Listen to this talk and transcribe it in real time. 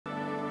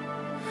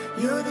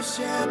You're the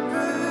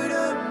shepherd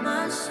of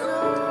my soul.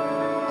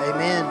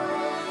 Amen.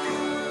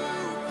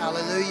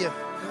 Hallelujah.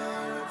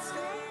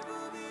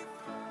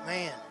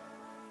 Man.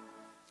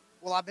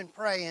 Well, I've been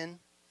praying.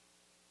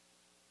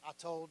 I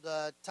told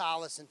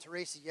Tyler and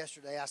Teresa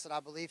yesterday, I said,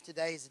 I believe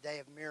today is a day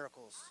of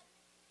miracles.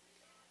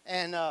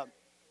 And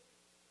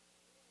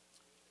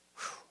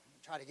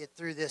try to get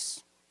through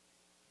this.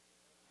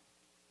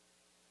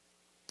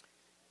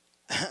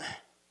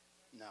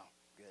 No,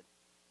 good.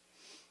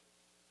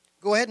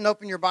 Go ahead and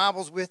open your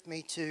Bibles with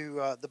me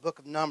to the book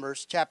of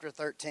Numbers, chapter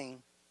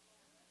 13.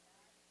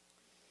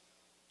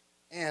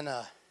 And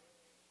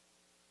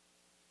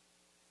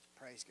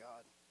praise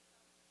God.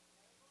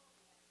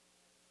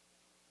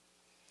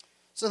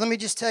 So let me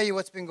just tell you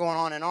what's been going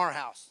on in our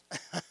house.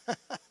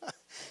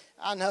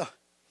 I know.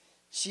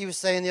 She was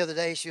saying the other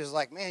day, she was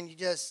like, man,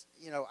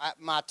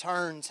 my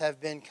turns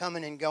have been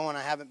coming and going.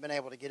 I haven't been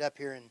able to get up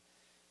here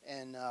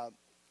and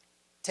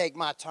take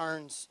my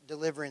turns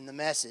delivering the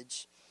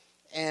message.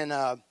 And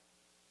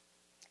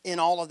in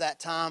all of that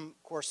time,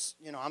 of course,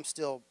 I'm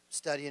still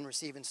studying,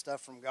 receiving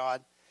stuff from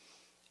God,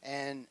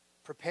 and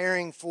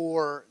preparing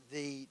for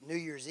the New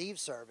Year's Eve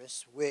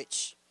service,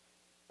 which,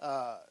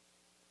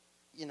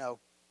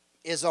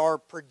 is our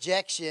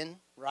projection,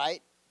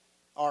 right?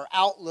 Our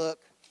outlook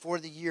for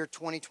the year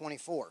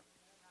 2024.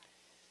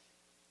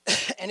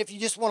 And if you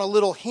just want a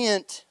little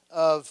hint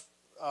of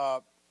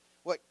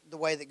the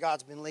way that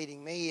God's been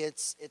leading me,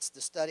 it's the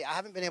study. I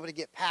haven't been able to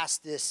get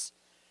past this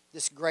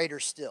greater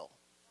still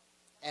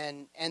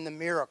and the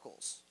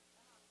miracles.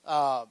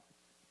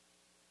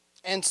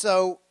 And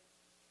so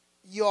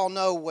you all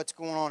know what's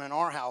going on in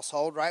our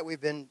household, right? We've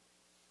been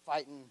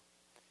fighting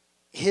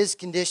his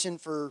condition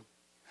for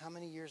how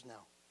many years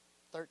now?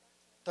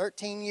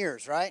 13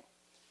 years, right?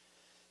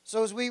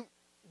 So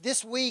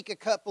this week, a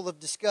couple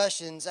of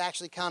discussions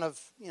actually kind of,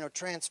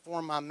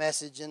 transformed my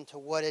message into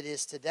what it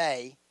is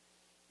today.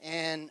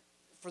 And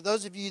for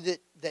those of you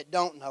that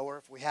don't know, or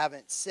if we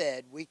haven't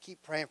said, we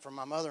keep praying for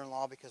my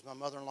mother-in-law because my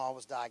mother-in-law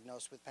was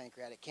diagnosed with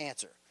pancreatic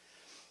cancer.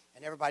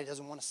 And everybody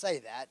doesn't want to say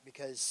that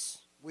because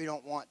we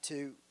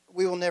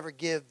will never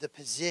give the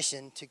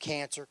position to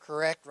cancer,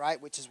 correct,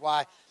 right? Which is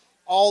why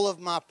all of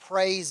my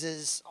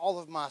praises, all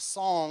of my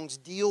songs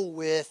deal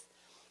with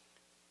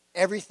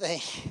everything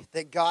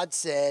that God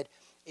said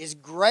is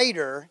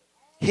greater.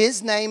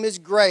 His name is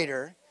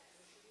greater.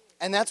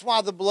 And that's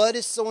why the blood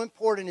is so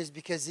important, is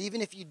because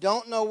even if you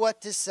don't know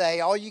what to say,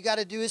 all you got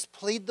to do is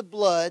plead the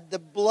blood. The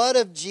blood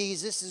of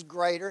Jesus is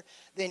greater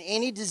than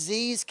any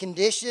disease,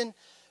 condition,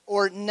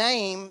 or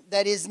name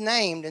that is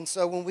named. And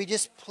so when we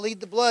just plead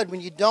the blood, when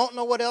you don't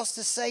know what else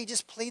to say,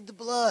 just plead the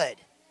blood.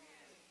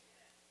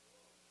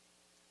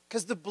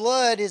 Because the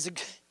blood it's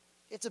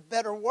a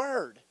better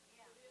word.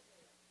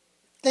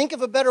 Think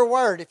of a better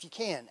word if you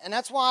can. And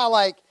that's why I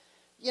like,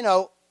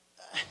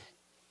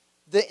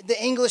 the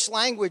English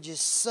language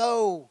is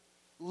so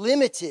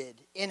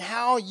limited in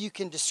how you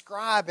can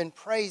describe and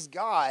praise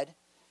God,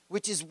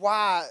 which is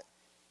why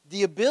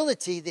the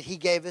ability that He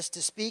gave us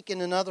to speak in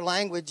another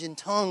language, in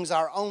tongues,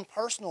 our own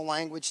personal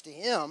language to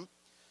Him,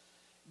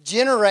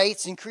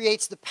 generates and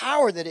creates the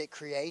power that it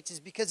creates,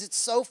 is because it's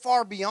so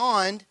far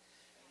beyond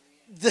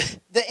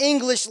the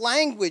English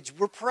language.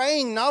 We're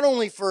praying not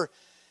only for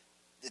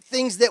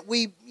things that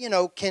we,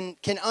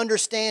 can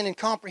understand and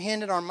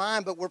comprehend in our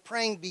mind, but we're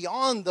praying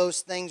beyond those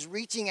things,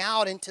 reaching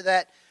out into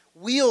that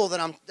wheel that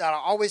I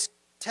always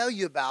tell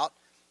you about,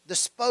 the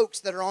spokes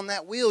that are on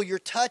that wheel. You're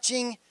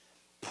touching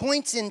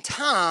points in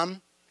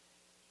time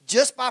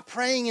just by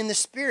praying in the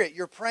Spirit.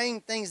 You're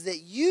praying things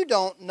that you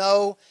don't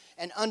know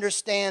and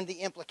understand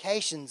the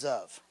implications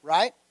of,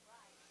 right?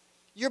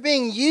 You're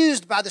being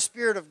used by the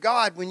Spirit of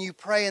God when you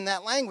pray in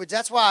that language.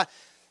 That's why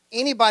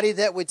anybody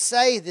that would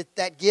say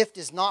that gift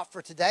is not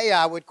for today,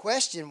 I would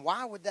question,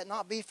 why would that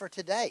not be for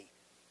today?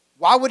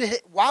 Why would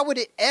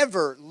it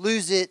ever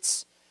lose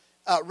its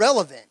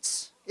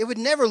relevance? It would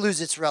never lose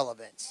its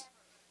relevance.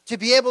 To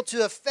be able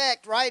to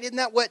affect, right? Isn't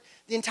that what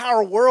the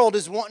entire world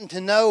is wanting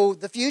to know,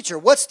 the future?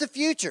 What's the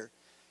future?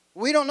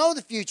 We don't know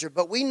the future,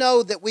 but we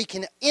know that we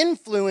can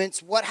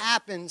influence what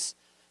happens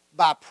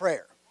by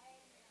prayer.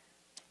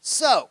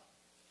 So,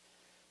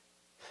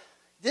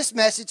 this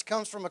message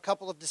comes from a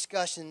couple of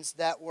discussions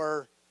that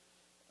were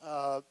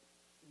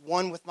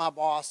one with my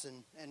boss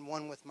and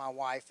one with my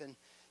wife. And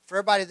for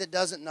everybody that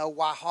doesn't know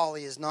why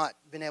Holly has not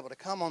been able to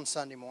come on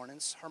Sunday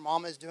mornings, her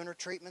mama is doing her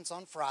treatments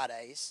on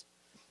Fridays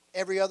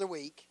every other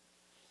week.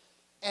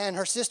 And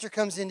her sister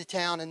comes into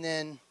town, and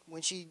then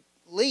when she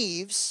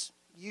leaves,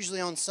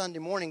 usually on Sunday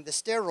morning, the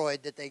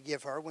steroid that they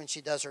give her when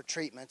she does her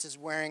treatments is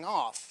wearing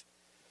off.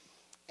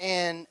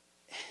 And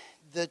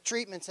the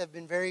treatments have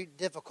been very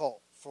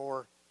difficult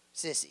for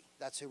Sissy.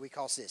 That's who we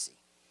call Sissy.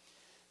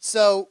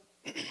 So,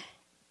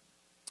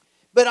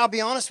 but I'll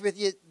be honest with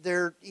you,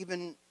 they're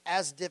even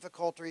as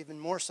difficult or even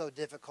more so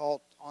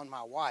difficult on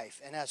my wife.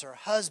 And as her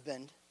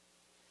husband,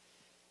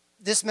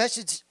 this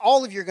message,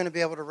 all of you are going to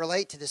be able to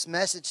relate to this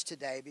message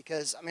today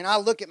because, I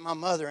look at my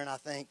mother and I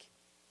think,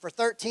 for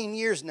 13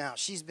 years now,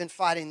 she's been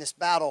fighting this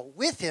battle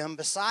with him,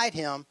 beside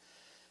him,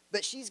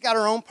 but she's got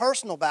her own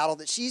personal battle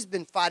that she's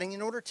been fighting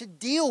in order to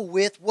deal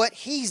with what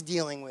he's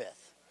dealing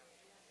with.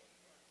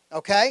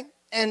 Okay?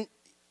 And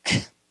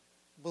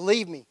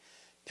believe me,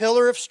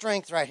 pillar of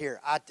strength right here.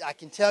 I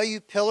can tell you,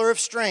 pillar of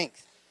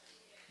strength.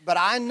 But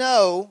I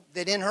know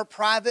that in her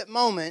private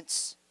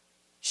moments,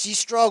 she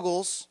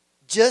struggles,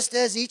 just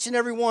as each and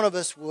every one of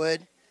us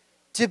would,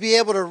 to be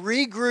able to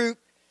regroup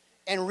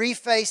and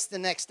reface the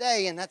next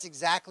day. And that's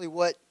exactly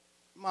what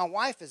my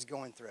wife is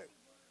going through.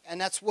 And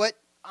that's what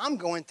I'm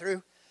going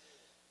through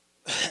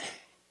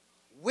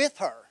with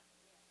her,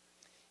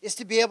 is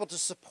to be able to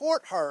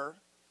support her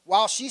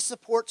while she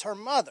supports her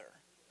mother.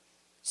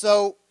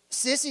 So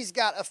Sissy's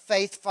got a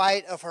faith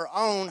fight of her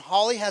own.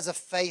 Holly has a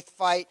faith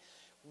fight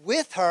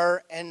with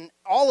her, and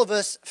all of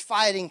us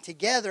fighting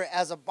together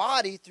as a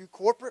body through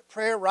corporate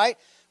prayer, right?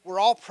 We're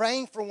all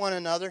praying for one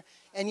another,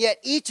 and yet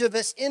each of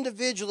us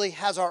individually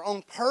has our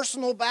own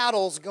personal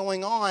battles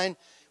going on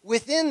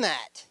within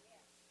that.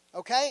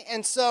 Okay?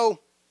 And so,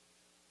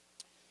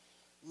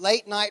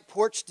 late night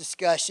porch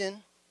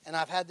discussion, and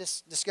I've had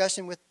this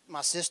discussion with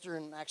my sister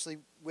and actually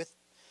with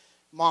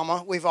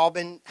Mama. We've all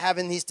been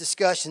having these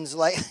discussions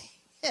lately.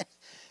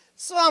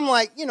 So I'm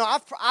like,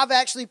 I've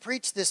actually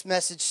preached this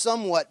message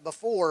somewhat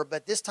before,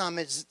 but this time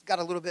it's got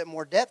a little bit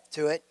more depth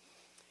to it,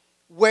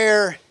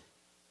 where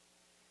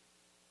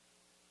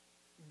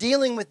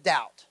dealing with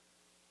doubt.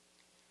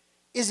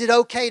 Is it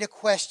okay to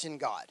question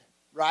God,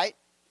 right?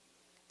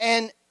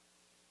 And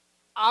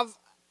I've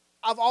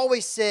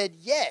always said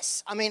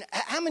yes. I mean,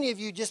 how many of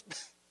you, just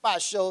by a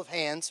show of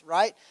hands,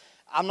 right?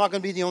 I'm not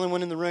going to be the only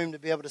one in the room to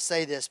be able to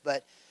say this,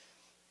 but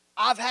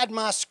I've had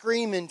my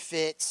screaming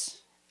fits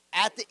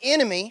at the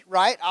enemy,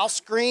 right? I'll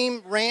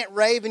scream, rant,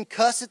 rave, and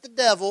cuss at the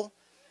devil,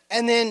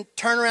 and then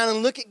turn around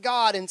and look at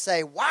God and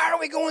say, why are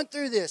we going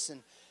through this?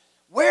 And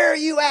where are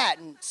you at?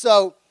 And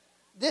so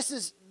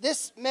this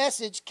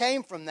message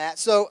came from that.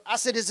 So I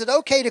said, is it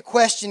okay to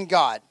question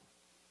God?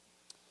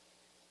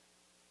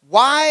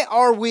 Why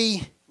are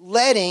we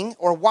letting,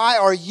 or why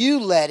are you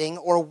letting,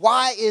 or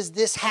why is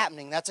this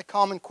happening? That's a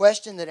common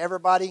question that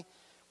everybody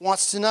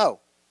wants to know,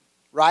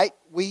 right?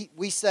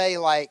 We say,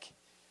 like,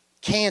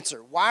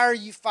 cancer. Why are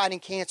you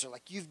fighting cancer?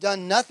 Like, you've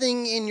done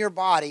nothing in your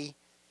body.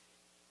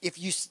 If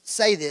you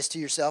say this to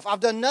yourself, I've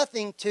done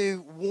nothing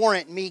to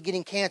warrant me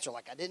getting cancer.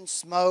 Like, I didn't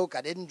smoke,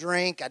 I didn't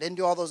drink, I didn't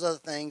do all those other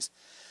things.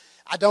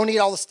 I don't eat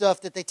all the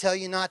stuff that they tell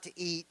you not to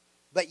eat,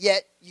 but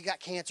yet you got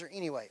cancer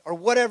anyway. Or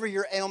whatever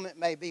your ailment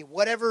may be,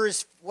 whatever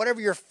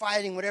you're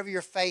fighting, whatever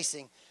you're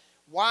facing.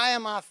 Why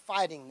am I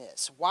fighting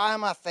this? Why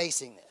am I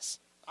facing this?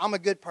 I'm a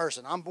good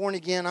person. I'm born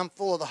again. I'm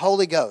full of the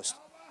Holy Ghost.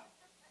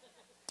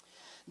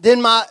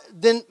 Then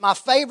my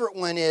favorite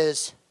one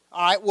is,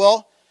 all right,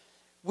 well,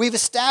 we've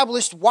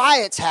established why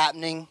it's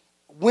happening.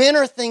 When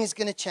are things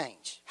going to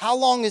change? How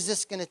long is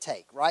this going to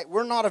take, right?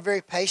 We're not a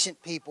very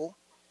patient people.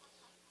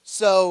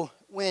 So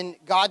when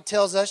God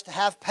tells us to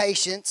have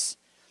patience,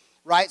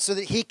 right, so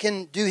that he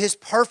can do his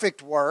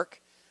perfect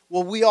work,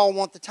 well, we all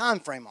want the time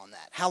frame on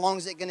that. How long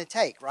is it going to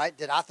take, right?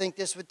 Did I think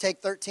this would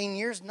take 13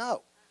 years?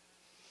 No.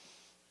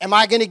 Am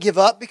I going to give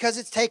up because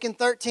it's taken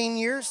 13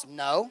 years?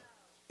 No.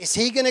 Is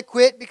he going to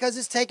quit because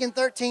it's taken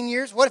 13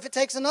 years? What if it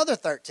takes another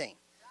 13?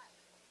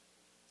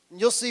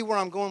 And you'll see where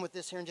I'm going with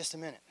this here in just a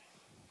minute.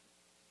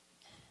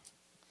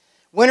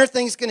 When are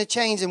things going to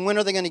change, and when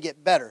are they going to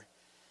get better?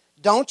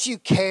 Don't you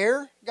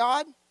care,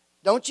 God?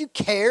 Don't you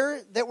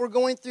care that we're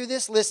going through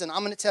this? Listen, I'm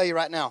going to tell you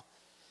right now.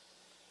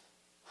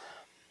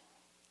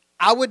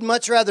 I would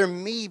much rather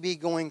me be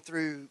going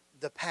through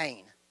the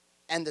pain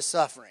and the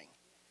suffering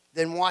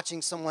than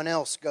watching someone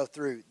else go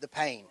through the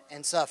pain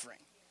and suffering.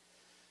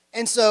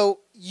 And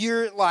so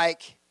you're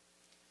like,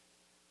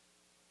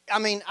 I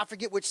mean, I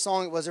forget which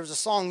song it was. There was a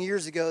song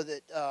years ago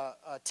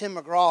that Tim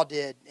McGraw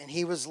did, and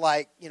he was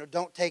like,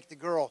 don't take the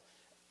girl,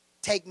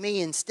 take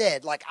me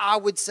instead. Like, I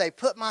would say,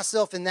 put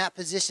myself in that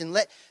position.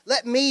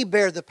 Let me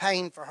bear the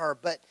pain for her.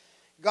 But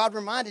God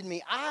reminded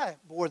me, I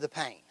bore the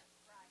pain.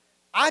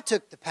 I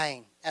took the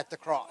pain at the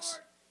cross.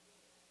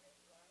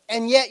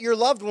 And yet your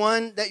loved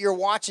one that you're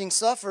watching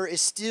suffer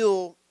is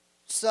still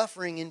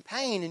suffering in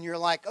pain, and you're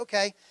like,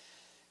 okay.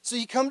 So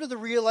you come to the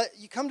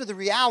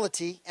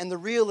reality and the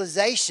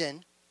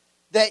realization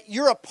that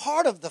you're a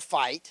part of the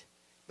fight,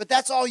 but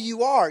that's all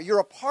you are. You're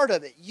a part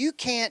of it.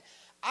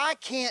 I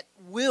can't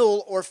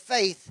will or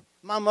faith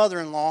my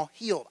mother-in-law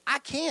healed. I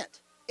can't.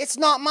 It's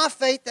not my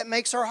faith that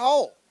makes her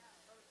whole.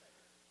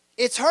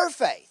 It's her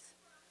faith.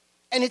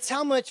 And it's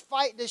how much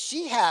fight does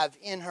she have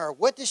in her?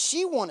 What does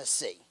she want to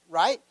see,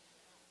 right?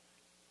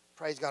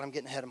 Praise God, I'm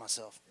getting ahead of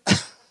myself.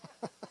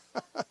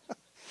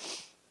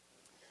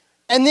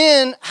 And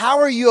then, how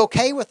are you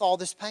okay with all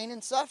this pain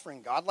and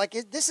suffering, God? Like,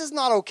 this is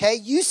not okay.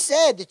 You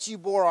said that you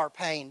bore our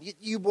pain.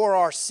 You bore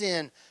our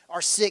sin,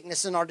 our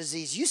sickness, and our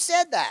disease. You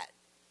said that.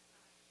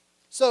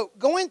 So,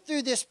 going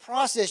through this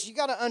process, you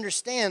got to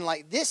understand,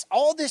 like,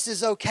 all this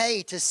is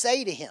okay to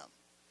say to him.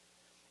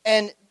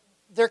 And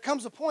there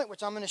comes a point,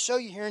 which I'm going to show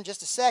you here in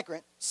just a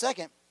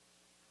second.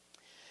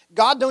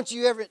 God, don't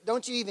you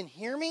even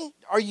hear me?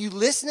 Are you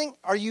listening?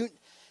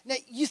 Now,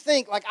 you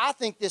think, like I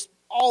think this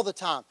all the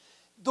time.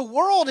 The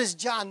world is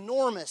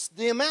ginormous.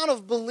 The amount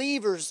of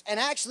believers and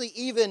actually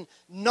even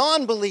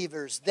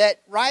non-believers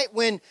that, right,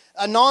 when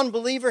a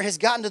non-believer has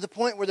gotten to the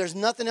point where there's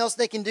nothing else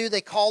they can do, they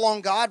call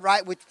on God,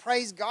 right, which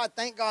praise God,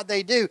 thank God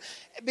they do,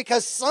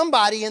 because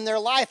somebody in their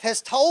life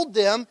has told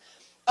them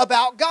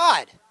about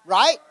God,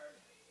 right?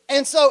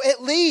 And so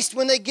at least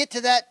when they get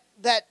to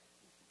that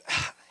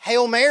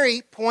Hail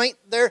Mary point,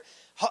 they're,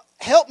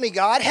 help me,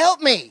 God,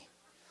 help me.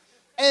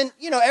 And,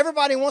 you know,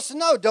 everybody wants to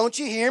know, don't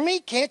you hear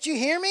me? Can't you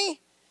hear me?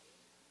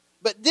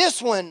 But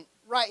this one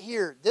right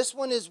here, this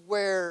one is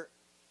where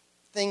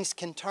things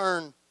can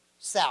turn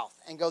south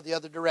and go the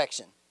other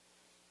direction.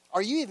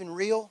 Are you even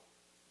real?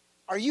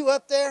 Are you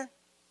up there?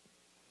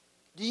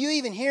 Do you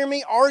even hear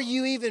me? Are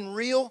you even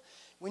real?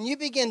 When you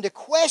begin to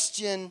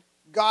question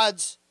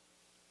God's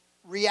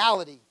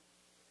reality,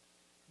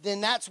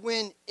 then that's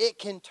when it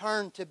can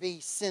turn to be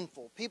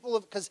sinful.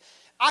 Because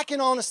I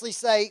can honestly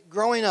say,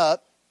 growing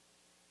up,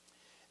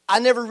 I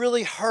never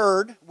really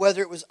heard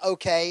whether it was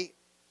okay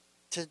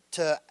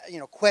to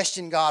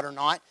question God or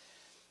not.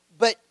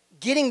 But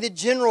getting the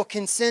general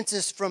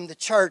consensus from the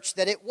church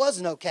that it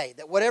wasn't okay,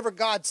 that whatever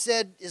God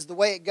said is the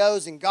way it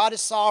goes, and God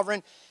is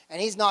sovereign,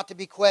 and He's not to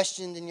be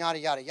questioned, and yada,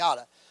 yada,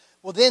 yada.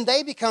 Well, then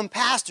they become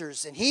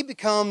pastors, and he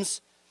becomes,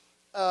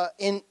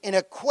 in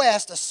a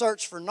quest, a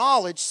search for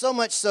knowledge, so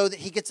much so that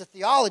he gets a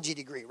theology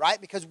degree, right?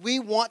 Because we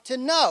want to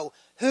know,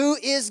 who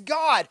is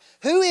God?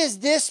 Who is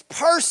this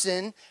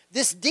person,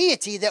 this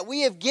deity that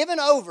we have given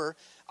over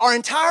our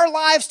entire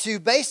lives to,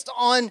 based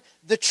on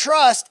the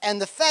trust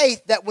and the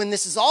faith that when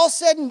this is all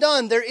said and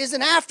done, there is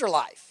an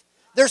afterlife.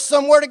 There's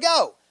somewhere to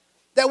go.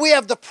 That we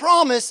have the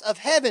promise of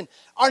heaven.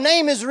 Our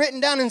name is written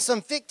down in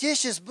some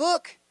fictitious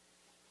book.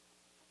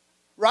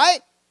 Right?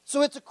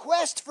 So it's a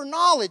quest for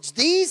knowledge.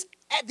 These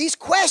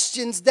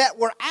questions that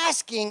we're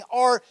asking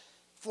are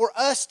for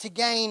us to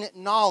gain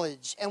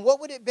knowledge. And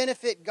what would it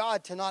benefit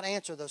God to not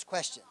answer those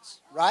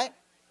questions? Right?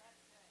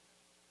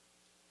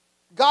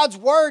 God's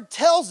word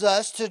tells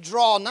us to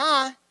draw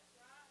nigh,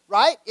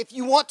 right? If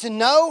you want to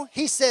know,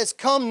 He says,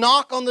 come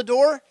knock on the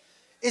door.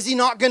 Is He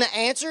not going to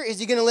answer? Is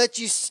He going to let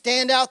you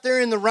stand out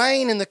there in the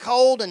rain and the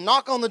cold and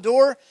knock on the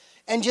door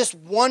and just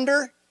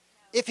wonder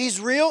if He's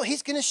real?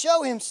 He's going to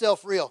show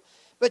Himself real.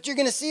 But you're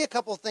going to see a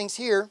couple of things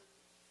here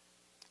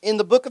in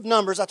the book of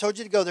Numbers. I told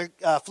you to go there.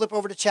 Flip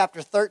over to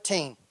chapter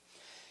 13.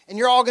 And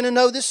you're all going to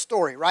know this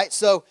story, right?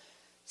 So,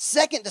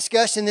 second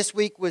discussion this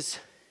week was,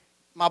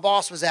 my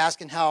boss was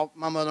asking how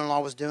my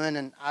mother-in-law was doing,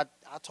 and I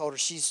told her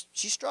she's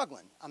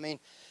struggling. I mean,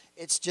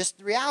 it's just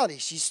the reality.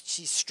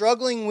 She's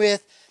struggling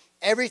with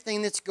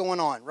everything that's going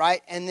on,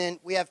 right? And then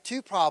we have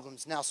two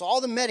problems now. So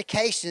all the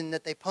medication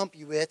that they pump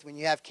you with when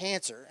you have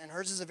cancer, and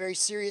hers is a very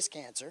serious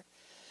cancer.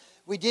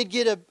 We did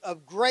get a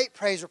great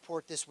praise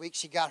report this week.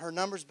 She got her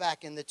numbers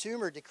back, and the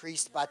tumor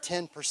decreased by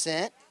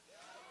 10%,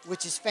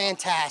 which is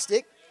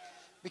fantastic.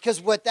 Because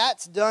what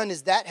that's done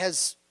is that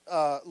has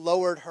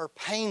lowered her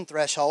pain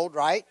threshold,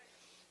 right?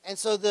 And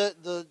so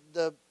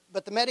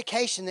but the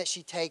medication that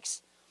she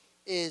takes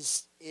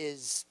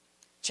is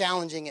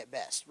challenging at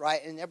best,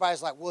 right? And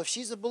everybody's like, well, if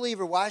she's a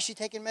believer, why is she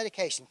taking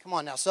medication? Come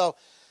on now. So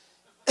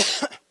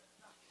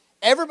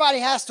everybody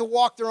has to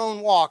walk their own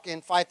walk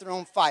and fight their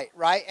own fight,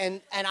 right?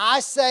 And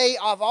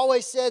I've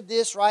always said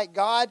this, right?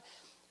 God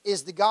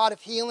is the God of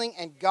healing,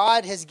 and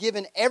God has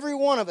given every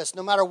one of us,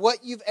 no matter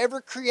what you've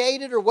ever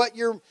created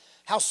or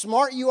how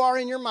smart you are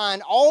in your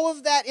mind, all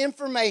of that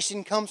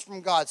information comes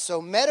from God.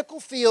 So medical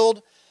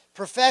field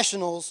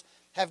professionals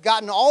have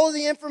gotten all of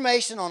the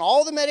information on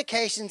all the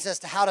medications as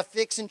to how to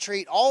fix and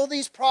treat all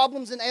these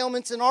problems and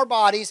ailments in our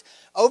bodies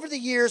over the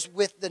years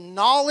with the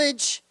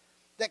knowledge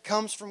that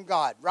comes from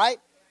God, right?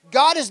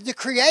 God is the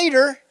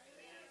creator.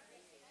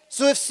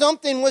 So if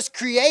something was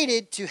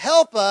created to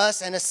help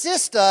us and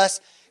assist us,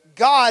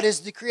 God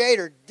is the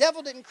creator.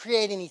 Devil didn't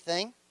create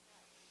anything.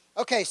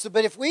 Okay, so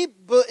but if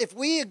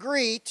we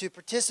agree to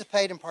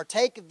participate and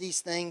partake of these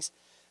things,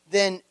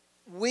 then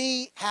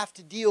we have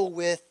to deal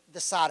with the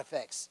side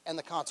effects and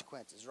the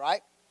consequences,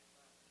 right?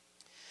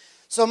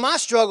 So my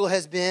struggle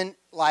has been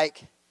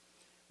like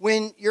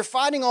when you're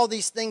fighting all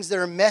these things that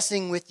are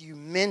messing with you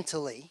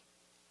mentally,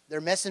 they're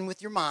messing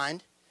with your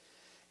mind,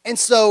 and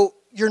so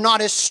you're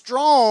not as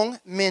strong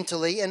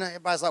mentally, and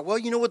everybody's like, well,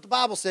 you know what the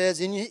Bible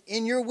says,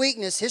 in your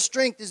weakness, His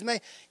strength is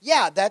made.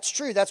 Yeah, that's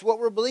true. That's what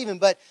we're believing.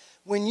 But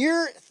when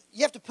you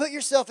have to put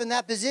yourself in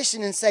that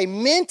position and say,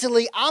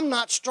 mentally, I'm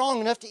not strong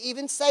enough to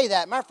even say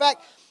that. Matter of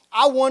fact,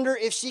 I wonder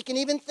if she can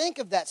even think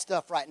of that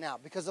stuff right now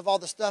because of all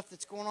the stuff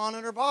that's going on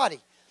in her body.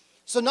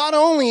 So not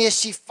only is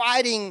she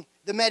fighting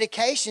the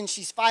medication,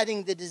 she's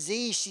fighting the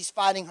disease, she's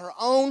fighting her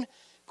own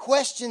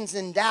questions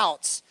and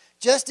doubts,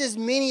 just as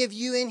many of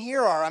you in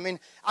here are. I mean,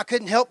 I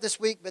couldn't help this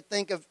week but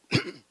think of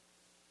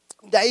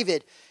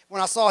David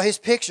when I saw his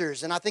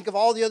pictures, and I think of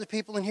all the other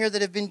people in here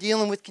that have been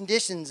dealing with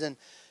conditions, and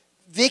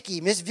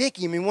Miss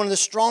Vicky, I mean, one of the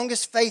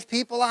strongest faith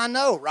people I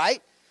know,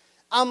 right?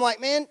 I'm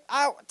like, man,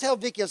 I tell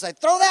Vicky, I was like,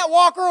 throw that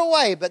walker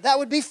away, but that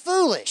would be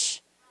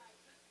foolish,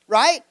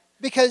 right?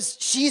 because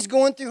she's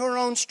going through her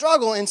own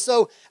struggle. And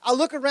so I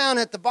look around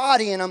at the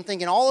body and I'm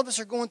thinking all of us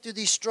are going through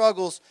these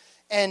struggles,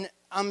 and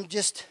I'm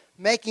just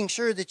making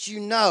sure that you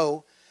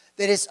know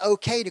that it's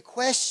okay to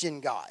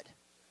question God.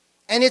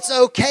 And it's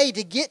okay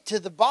to get to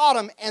the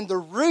bottom and the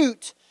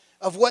root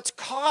of what's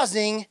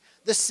causing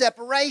the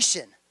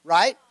separation,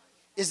 right?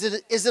 Is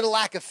it a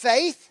lack of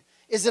faith?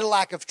 Is it a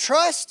lack of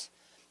trust?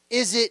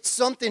 Is it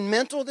something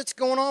mental that's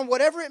going on?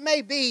 Whatever it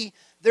may be,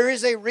 there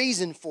is a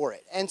reason for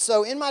it. And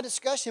so in my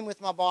discussion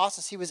with my boss,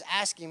 as he was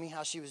asking me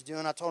how she was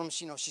doing, I told him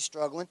she's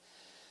struggling.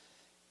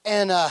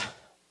 And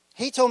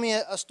he told me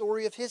a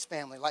story of his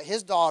family. Like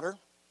his daughter,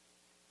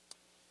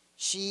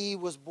 she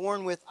was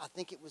born with, I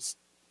think it was,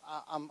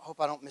 I hope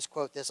I don't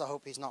misquote this. I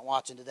hope he's not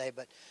watching today.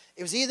 But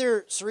it was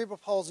either cerebral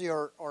palsy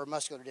or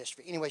muscular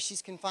dystrophy. Anyway,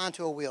 she's confined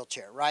to a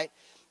wheelchair, right?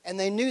 And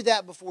they knew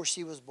that before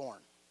she was born.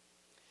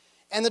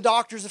 And the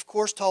doctors, of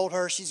course, told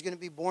her she's going to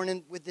be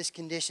born with this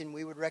condition.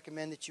 We would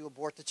recommend that you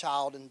abort the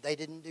child. And they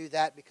didn't do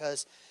that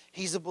because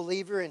he's a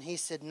believer. And he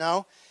said,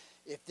 no,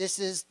 if this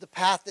is the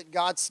path that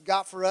God's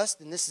got for us,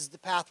 then this is the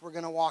path we're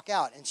going to walk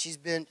out. And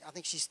I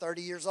think she's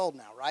 30 years old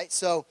now, right?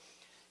 So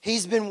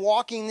he's been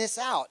walking this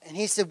out. And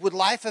he said, would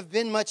life have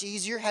been much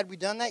easier had we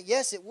done that?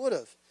 Yes, it would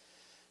have.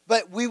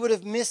 But we would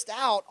have missed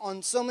out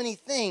on so many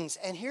things.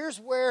 And here's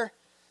where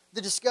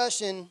the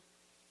discussion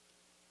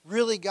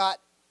really got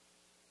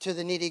to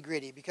the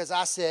nitty-gritty, because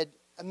I said,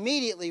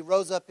 immediately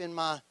rose up in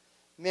my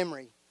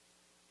memory,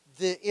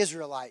 the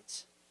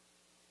Israelites.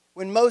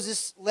 When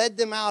Moses led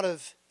them out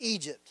of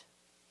Egypt,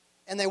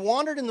 and they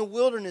wandered in the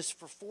wilderness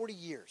for 40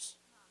 years.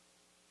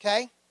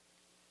 Okay?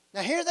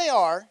 Now here they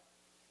are.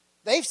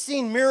 They've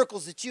seen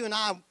miracles that you and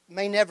I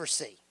may never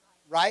see,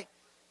 right?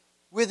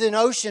 With an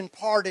ocean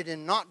parted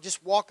and not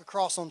just walk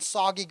across on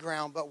soggy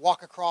ground, but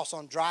walk across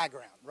on dry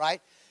ground,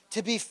 right?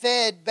 To be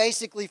fed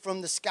basically from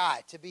the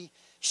sky, to be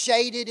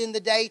shaded in the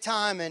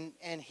daytime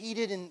and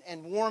heated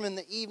and warm in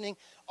the evening.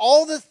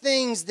 All the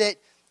things that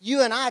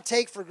you and I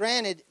take for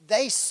granted,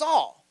 they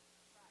saw.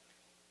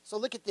 So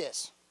look at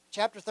this.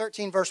 Chapter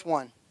 13, verse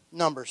 1,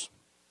 Numbers.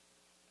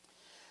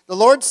 The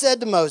Lord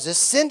said to Moses,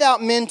 send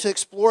out men to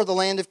explore the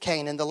land of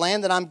Canaan, the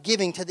land that I'm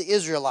giving to the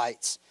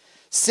Israelites.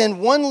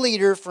 Send one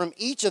leader from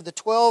each of the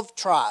 12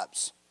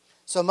 tribes.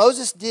 So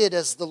Moses did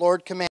as the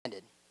Lord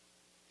commanded.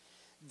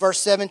 Verse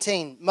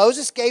 17,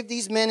 Moses gave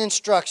these men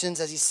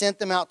instructions as he sent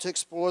them out to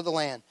explore the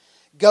land.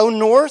 Go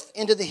north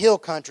into the hill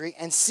country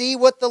and see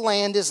what the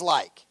land is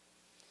like.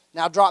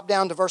 Now drop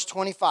down to verse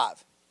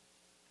 25.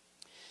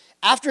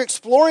 After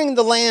exploring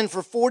the land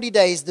for 40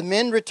 days, the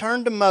men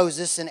returned to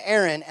Moses and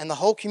Aaron and the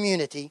whole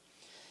community.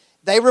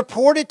 They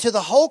reported to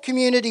the whole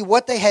community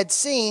what they had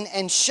seen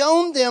and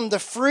shown them the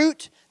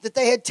fruit that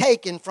they had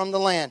taken from the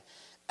land.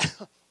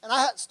 And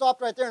I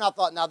stopped right there and I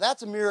thought, now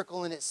that's a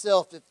miracle in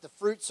itself if the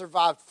fruit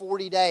survived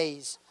 40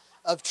 days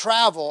of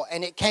travel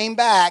and it came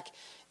back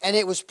and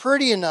it was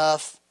pretty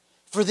enough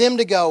for them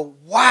to go,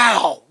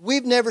 wow,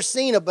 we've never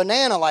seen a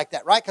banana like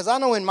that, right? Because I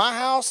know in my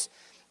house,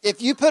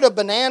 if you put a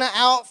banana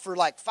out for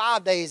like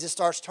 5 days, it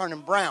starts turning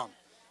brown.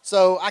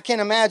 So I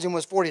can't imagine it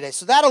was 40 days.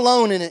 So that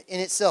alone in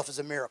itself is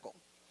a miracle.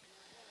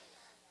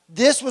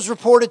 This was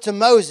reported to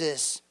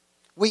Moses.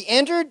 We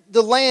entered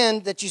the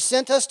land that you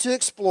sent us to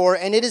explore,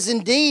 and it is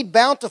indeed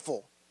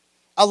bountiful,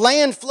 a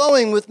land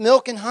flowing with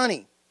milk and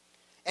honey.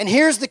 And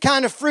here's the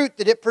kind of fruit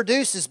that it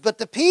produces. But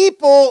the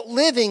people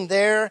living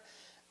there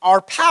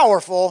are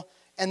powerful,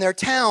 and their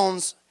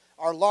towns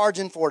are large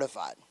and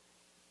fortified.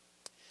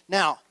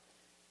 Now,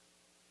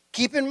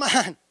 keep in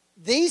mind,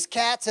 these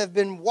cats have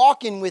been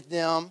walking with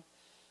them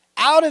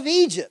out of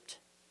Egypt.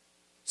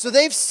 So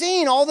they've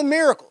seen all the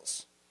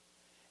miracles.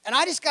 And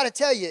I just got to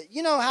tell you,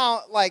 you know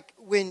how like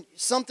when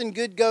something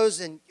good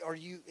goes or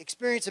you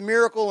experience a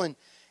miracle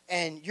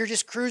and you're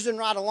just cruising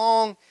right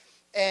along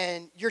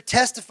and you're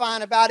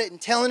testifying about it and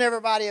telling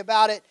everybody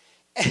about it.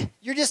 And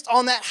you're just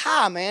on that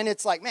high, man.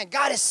 It's like, man,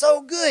 God is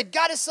so good.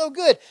 God is so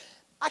good.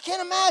 I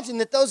can't imagine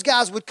that those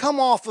guys would come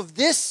off of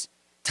this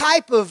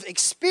type of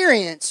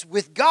experience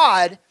with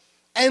God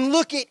and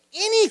look at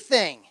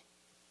anything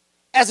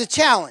as a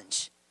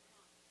challenge,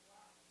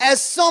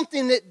 as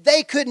something that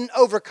they couldn't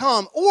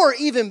overcome, or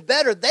even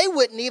better, they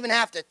wouldn't even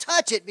have to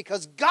touch it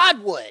because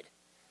God would.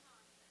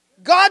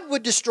 God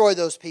would destroy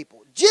those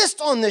people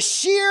just on the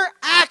sheer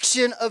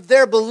action of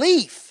their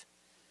belief.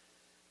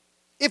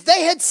 If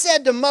they had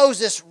said to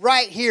Moses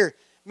right here,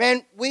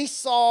 man, we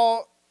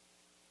saw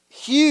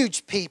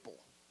huge people.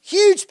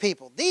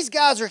 These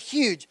guys are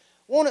huge.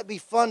 Won't it be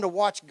fun to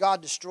watch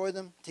God destroy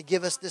them to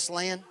give us this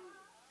land?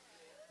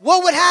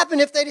 What would happen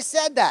if they'd have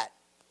said that?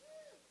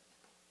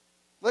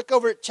 Look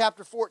over at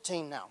chapter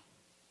 14 now.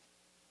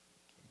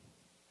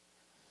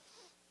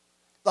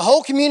 The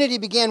whole community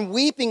began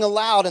weeping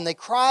aloud, and they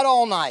cried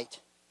all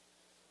night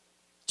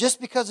just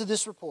because of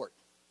this report.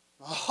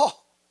 How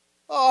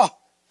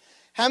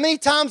many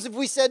times have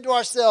we said to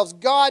ourselves,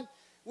 God,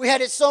 we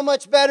had it so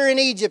much better in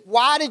Egypt.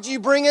 Why did you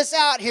bring us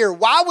out here?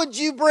 Why would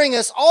you bring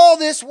us all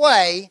this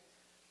way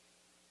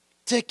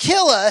to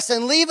kill us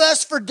and leave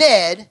us for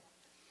dead?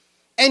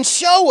 and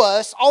show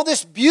us all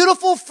this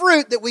beautiful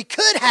fruit that we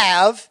could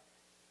have.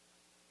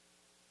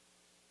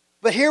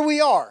 But here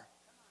we are.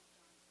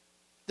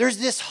 There's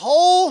this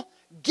whole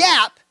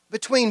gap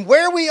between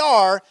where we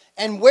are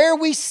and where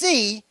we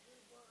see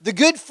the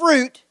good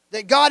fruit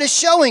that God is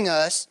showing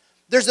us.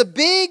 There's a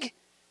big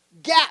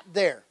gap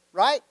there,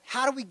 right?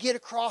 How do we get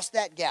across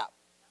that gap?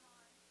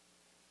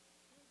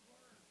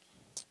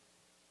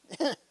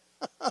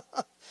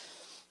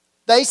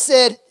 They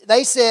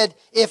said,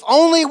 if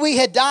only we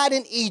had died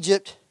in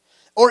Egypt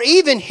or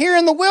even here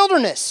in the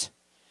wilderness.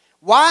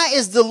 Why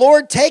is the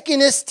Lord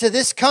taking us to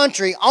this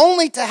country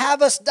only to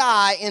have us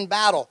die in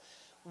battle?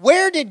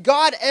 Where did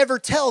God ever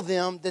tell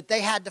them that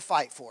they had to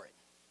fight for it?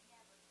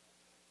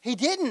 He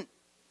didn't.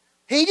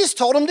 He just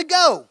told them to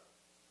go.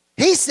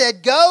 He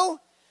said, go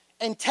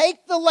and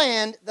take the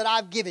land that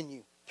I've given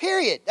you.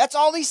 Period. That's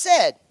all he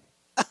said.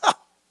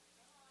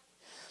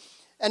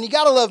 And you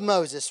got to love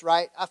Moses,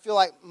 right? I feel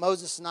like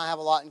Moses and I have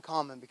a lot in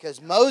common because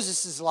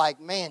Moses is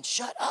like, man,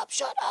 shut up,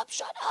 shut up,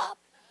 shut up.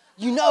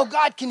 You know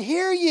God can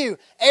hear you.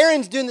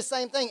 Aaron's doing the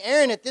same thing.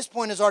 Aaron at this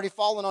point has already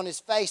fallen on his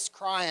face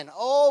crying,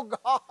 oh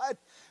God,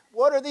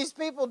 what are these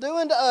people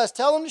doing to us?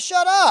 Tell them to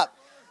shut up.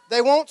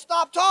 They won't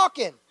stop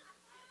talking.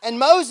 And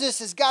Moses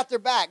has got their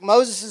back.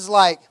 Moses is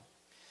like,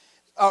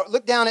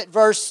 look down at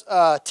verse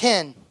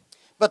 10.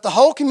 But the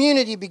whole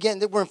community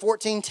began, we're in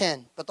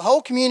 14:10. But the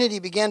whole community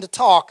began to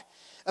talk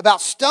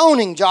about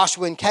stoning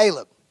Joshua and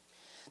Caleb.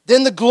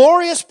 Then the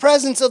glorious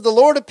presence of the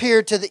Lord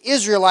appeared to the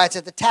Israelites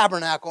at the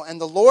tabernacle,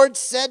 and the Lord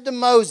said to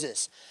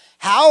Moses,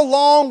 how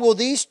long will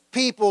these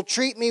people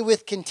treat me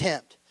with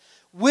contempt?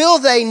 Will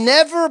they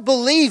never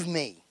believe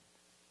me?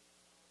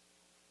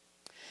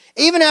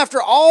 Even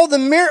after all the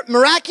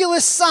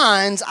miraculous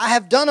signs I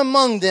have done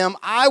among them,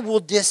 I will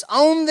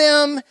disown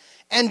them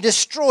and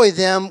destroy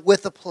them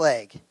with a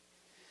plague.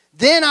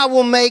 Then I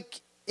will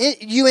make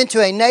you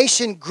into a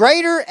nation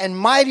greater and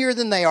mightier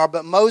than they are.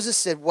 But Moses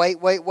said, wait,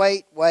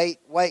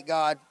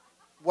 God.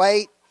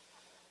 Wait.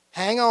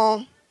 Hang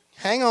on.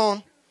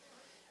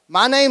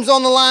 My name's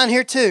on the line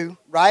here too,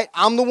 right?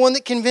 I'm the one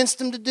that convinced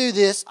them to do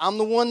this. I'm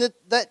the one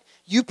that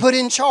you put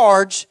in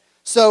charge.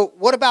 So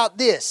what about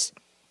this?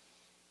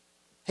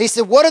 He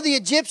said, what are the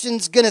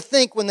Egyptians going to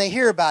think when they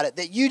hear about it?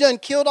 That you done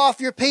killed off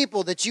your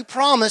people, that you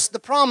promised the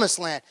promised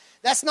land.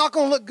 That's not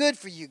going to look good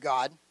for you,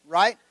 God,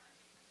 right?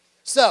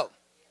 So,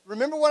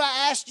 remember what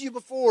I asked you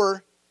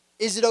before,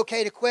 is it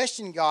okay to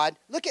question God?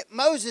 Look at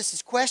Moses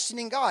is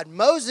questioning God.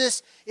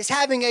 Moses is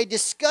having a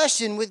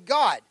discussion with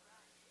God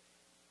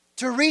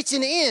to reach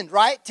an end,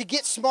 right? To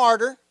get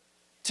smarter,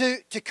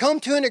 to come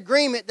to an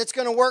agreement that's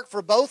going to work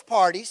for both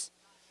parties,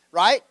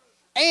 right?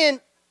 And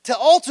to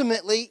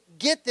ultimately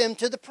get them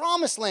to the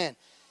promised land.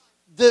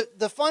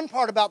 The fun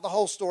part about the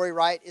whole story,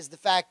 right, is the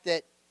fact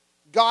that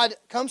God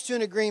comes to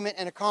an agreement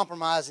and a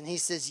compromise, and he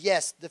says,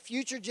 yes, the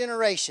future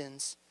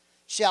generations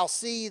shall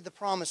see the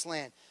promised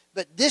land.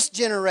 But this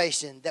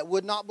generation that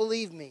would not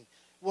believe me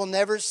will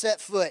never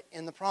set foot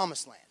in the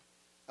promised land.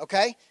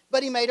 Okay?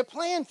 But he made a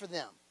plan for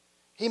them.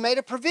 He made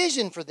a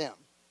provision for them.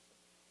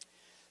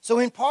 So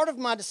in part of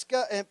my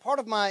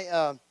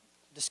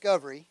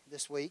discovery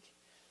this week,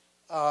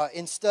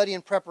 in study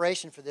and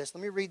preparation for this,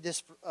 let me read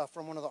this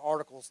from one of the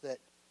articles that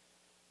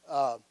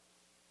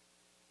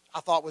I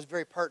thought was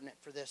very pertinent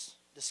for this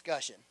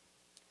discussion.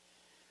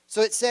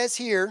 So it says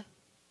here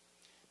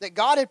that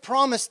God had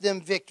promised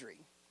them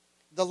victory.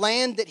 The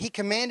land that he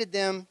commanded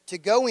them to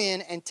go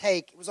in and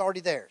take was already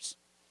theirs.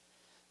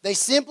 They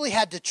simply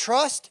had to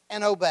trust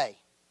and obey.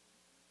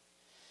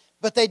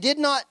 But they did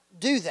not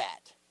do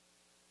that.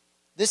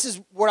 This is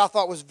what I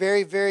thought was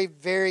very, very,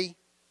 very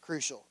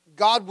crucial.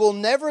 God will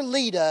never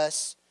lead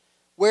us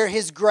where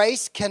his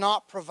grace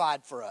cannot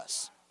provide for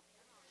us,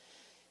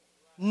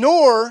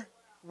 nor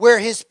where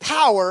his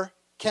power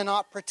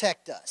cannot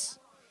protect us.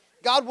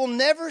 God will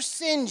never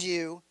send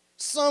you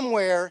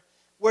somewhere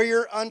where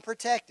you're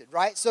unprotected,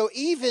 right? So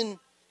even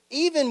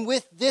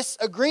with this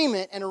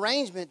agreement and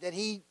arrangement that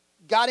he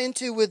got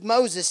into with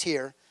Moses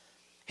here,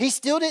 he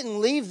still didn't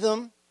leave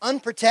them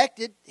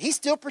unprotected. He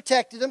still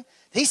protected them.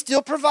 He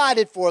still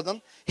provided for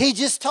them. He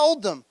just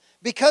told them,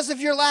 because of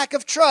your lack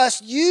of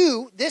trust,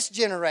 you, this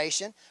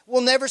generation,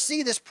 will never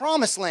see this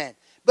promised land.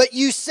 But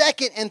you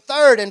second and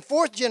third and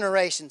fourth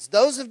generations,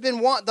 those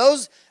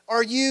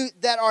are you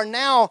that are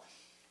now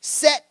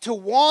set to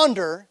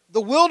wander the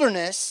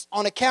wilderness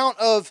on account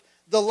of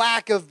the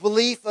lack of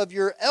belief of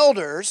your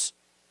elders.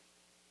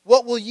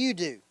 What will you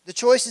do? The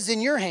choice is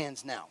in your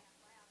hands now.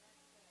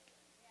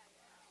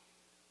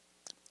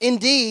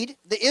 Indeed,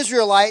 the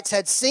Israelites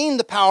had seen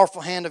the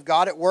powerful hand of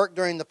God at work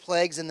during the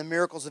plagues and the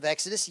miracles of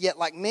Exodus, yet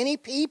like many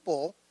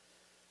people,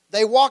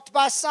 they walked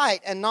by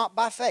sight and not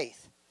by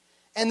faith,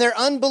 and their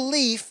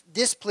unbelief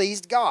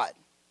displeased God.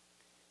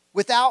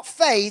 Without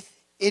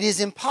faith, it is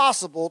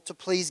impossible to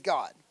please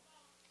God.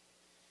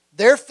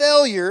 Their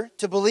failure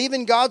to believe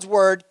in God's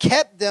word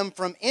kept them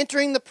from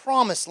entering the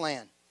promised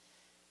land.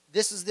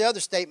 This is the other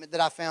statement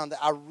that I found that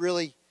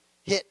really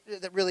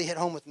hit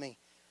home with me.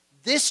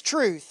 This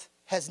truth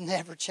has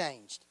never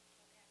changed,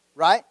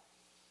 right?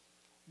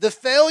 The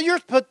failure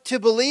to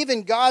believe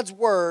in God's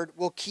word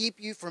will keep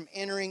you from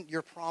entering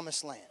your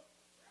promised land.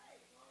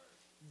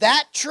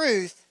 That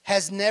truth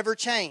has never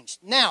changed.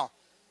 Now,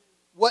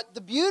 what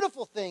the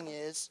beautiful thing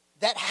is,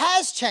 that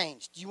has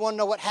changed. Do you want to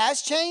know what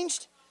has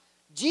changed?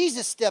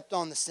 Jesus stepped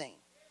on the scene.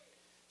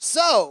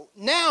 So,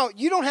 now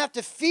you don't have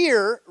to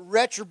fear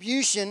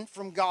retribution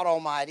from God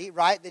Almighty,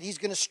 right? That He's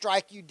going to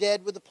strike you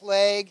dead with a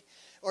plague,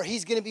 or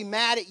He's going to be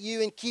mad at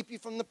you and keep you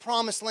from the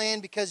promised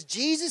land, because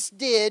Jesus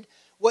did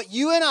what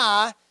you and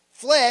I,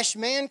 flesh,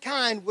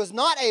 mankind, was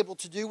not able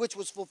to do, which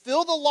was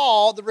fulfill the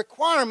law, the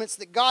requirements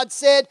that God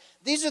said,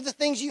 these are the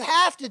things you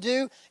have to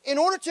do in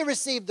order to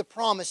receive the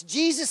promise.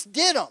 Jesus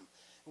did them.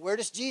 Where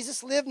does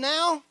Jesus live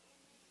now?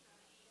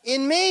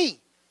 In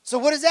me. So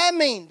what does that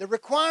mean? The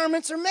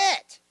requirements are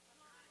met.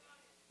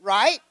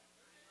 Right?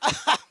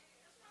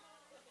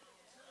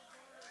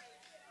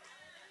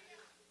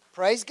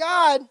 Praise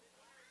God.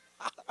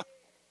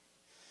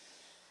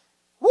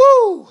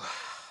 Woo!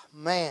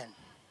 Man.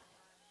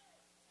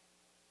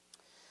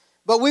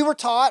 But we were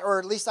taught, or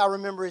at least I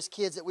remember as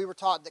kids, that we were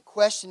taught that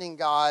questioning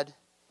God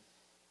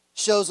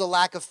shows a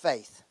lack of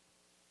faith.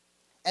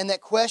 And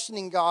that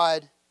questioning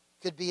God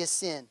could be a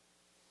sin.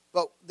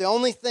 But the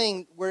only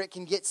thing where it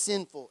can get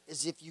sinful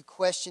is if you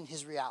question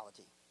His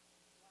reality.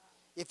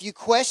 If you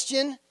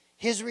question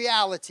His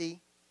reality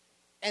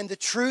and the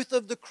truth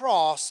of the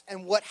cross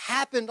and what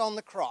happened on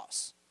the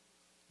cross,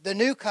 the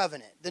new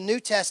covenant, the New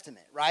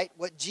Testament, right?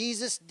 What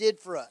Jesus did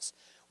for us,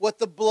 what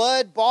the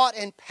blood bought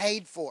and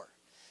paid for.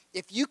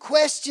 If you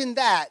question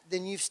that,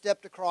 then you've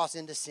stepped across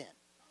into sin.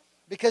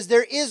 Because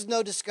there is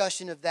no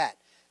discussion of that.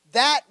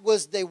 That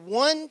was the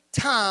one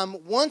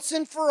time, once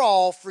and for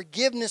all,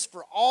 forgiveness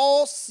for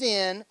all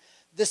sin,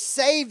 the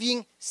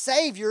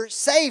Savior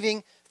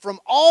saving from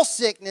all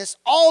sickness,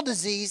 all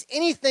disease,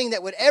 anything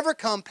that would ever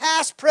come,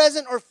 past,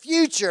 present, or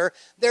future.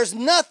 There's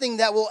nothing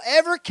that will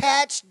ever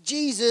catch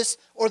Jesus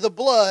or the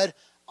blood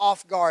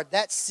off guard.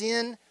 That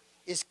sin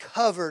is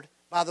covered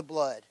by the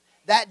blood.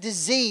 That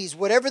disease,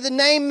 whatever the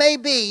name may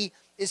be,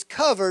 is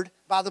covered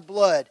by the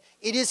blood.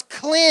 It is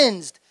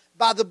cleansed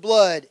by the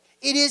blood.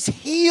 It is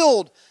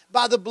healed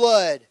by the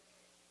blood.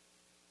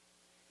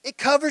 It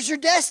covers your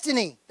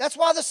destiny. That's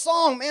why the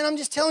song, man, I'm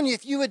just telling you,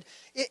 if you would,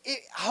 I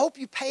hope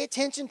you pay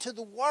attention to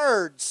the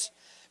words.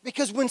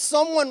 Because when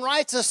someone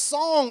writes a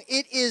song,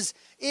 it is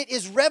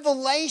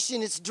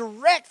revelation. It's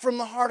direct from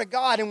the heart of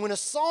God. And when a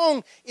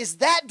song is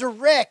that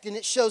direct and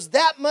it shows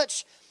that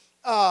much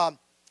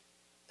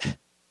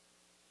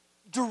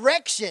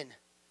direction,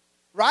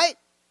 right?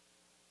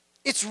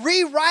 It's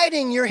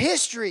rewriting your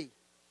history.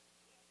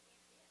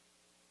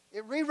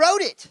 It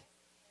rewrote it.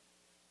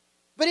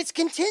 But it's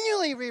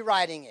continually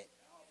rewriting it.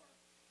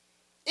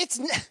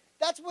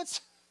 That's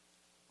what's...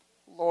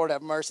 Lord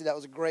have mercy, that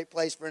was a great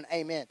place for an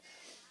amen.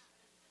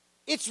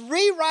 It's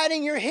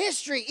rewriting your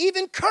history,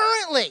 even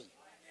currently.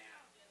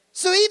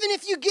 So even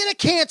if you get a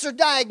cancer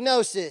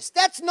diagnosis,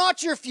 that's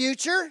not your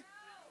future.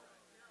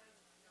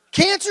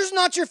 Cancer's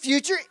not your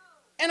future.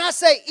 And I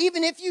say,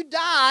 even if you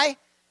die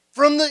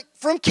from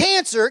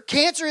cancer,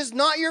 cancer is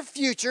not your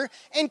future,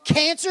 and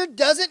cancer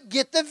doesn't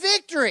get the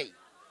victory.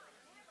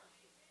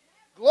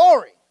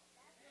 Glory.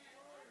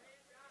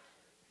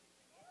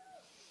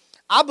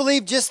 I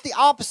believe just the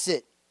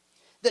opposite.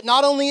 That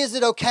not only is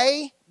it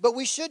okay, but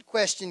we should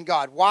question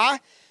God. Why?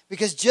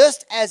 Because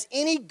just as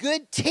any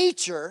good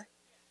teacher,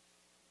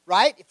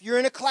 right? If you're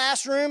in a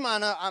classroom, I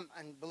know,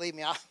 and believe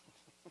me,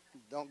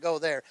 don't go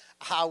there.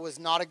 I was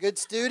not a good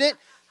student.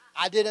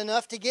 I did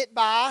enough to get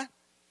by.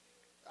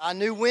 I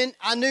knew when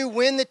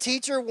the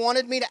teacher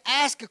wanted me to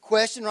ask a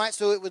question, right?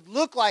 So it would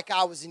look like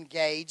I was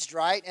engaged,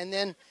 right? And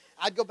then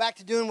I'd go back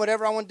to doing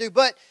whatever I want to do.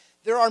 But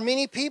there are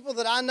many people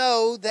that I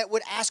know that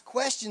would ask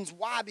questions.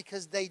 Why?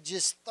 Because they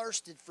just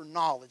thirsted for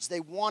knowledge.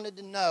 They wanted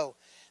to know.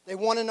 They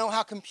want to know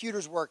how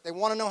computers work. They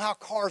want to know how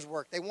cars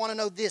work. They want to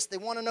know this. They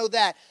want to know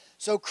that.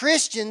 So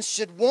Christians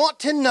should want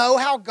to know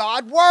how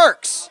God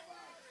works.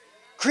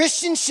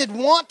 Christians should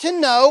want to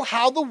know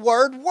how the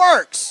Word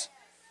works.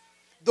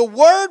 The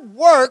Word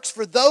works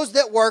for those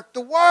that work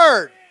the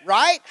Word,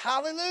 right?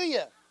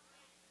 Hallelujah.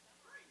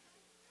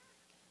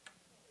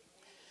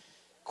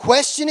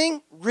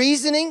 Questioning,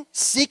 reasoning,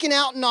 seeking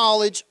out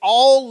knowledge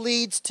all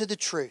leads to the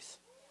truth.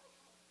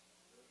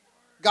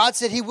 God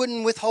said He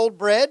wouldn't withhold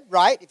bread,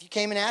 right? If you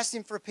came and asked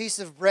Him for a piece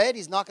of bread,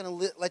 He's not going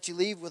to let you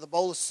leave with a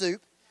bowl of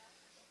soup.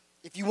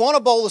 If you want a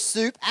bowl of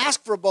soup,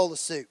 ask for a bowl of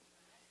soup.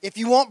 If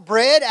you want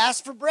bread,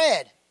 ask for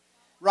bread,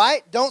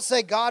 right? Don't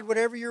say, God,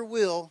 whatever your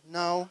will.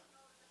 No.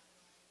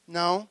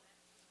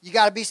 You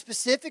got to be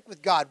specific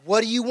with God.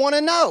 What do you want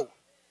to know?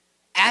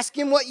 Ask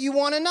Him what you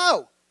want to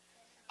know.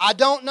 I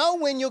don't know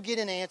when you'll get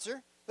an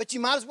answer, but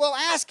you might as well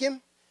ask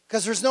Him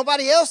because there's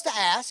nobody else to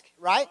ask,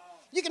 right?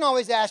 You can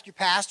always ask your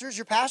pastors.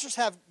 Your pastors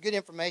have good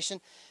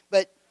information,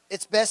 but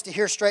it's best to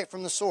hear straight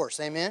from the source.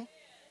 Amen?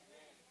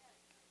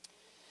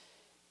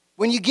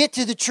 When you get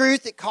to the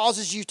truth, it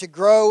causes you to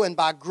grow, and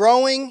by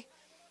growing,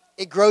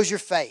 it grows your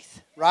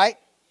faith, right?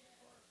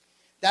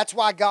 That's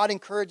why God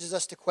encourages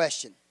us to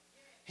question.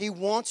 He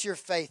wants your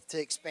faith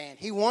to expand.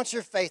 He wants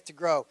your faith to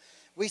grow.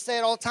 We say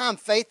it all the time,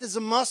 faith is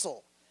a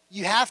muscle.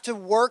 You have to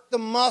work the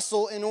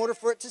muscle in order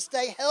for it to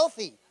stay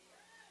healthy.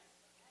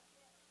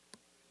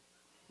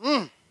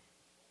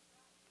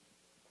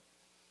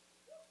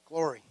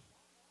 Glory.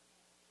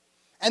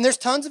 And there's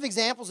tons of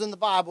examples in the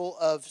Bible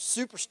of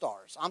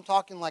superstars. I'm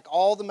talking like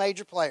all the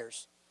major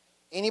players.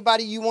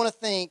 Anybody you want to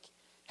think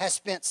has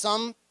spent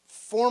some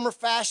form or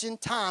fashion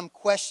time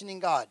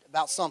questioning God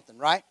about something,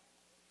 right?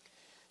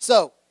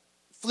 So,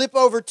 flip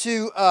over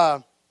to,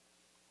 let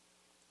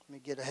me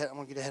get ahead. I'm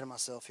going to get ahead of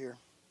myself here.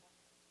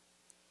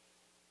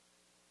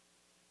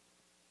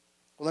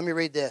 Well, let me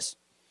read this.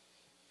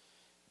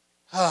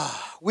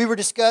 We were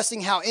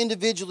discussing how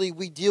individually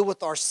we deal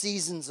with our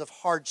seasons of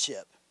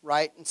hardship,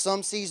 right? And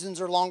some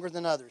seasons are longer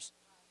than others.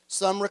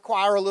 Some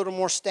require a little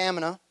more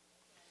stamina.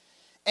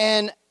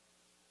 And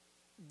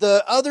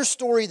the other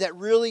story that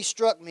really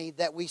struck me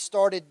that we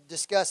started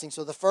discussing,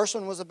 so the first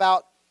one was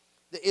about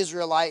the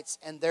Israelites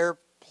and their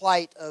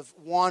plight of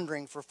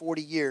wandering for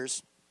 40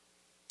 years.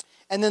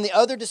 And then the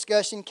other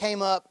discussion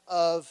came up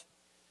of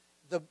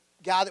the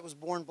guy that was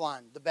born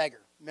blind, the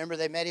beggar. Remember,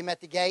 they met him at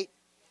the gate?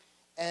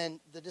 And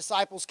the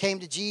disciples came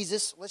to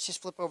Jesus. Let's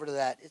just flip over to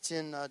that. It's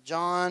in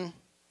John,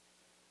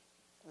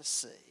 let's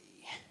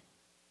see.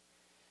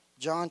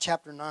 John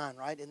chapter 9,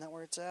 right? Isn't that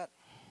where it's at?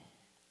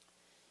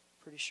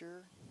 Pretty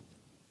sure.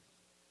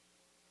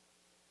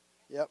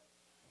 Yep.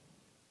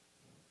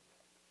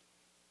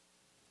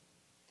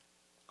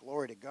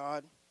 Glory to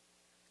God.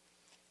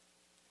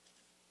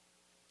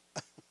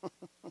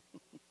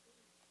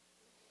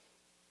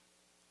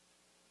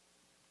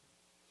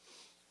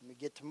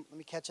 Let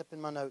me catch up in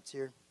my notes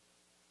here.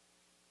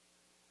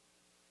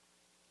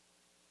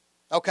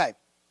 Okay.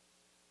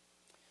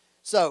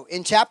 So,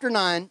 in chapter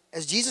 9,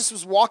 as Jesus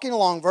was walking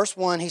along, verse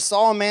 1, he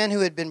saw a man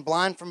who had been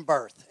blind from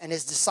birth, and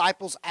his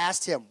disciples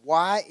asked him,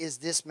 why was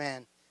this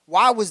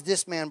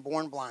man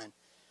born blind?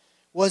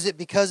 Was it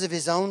because of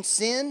his own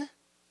sin?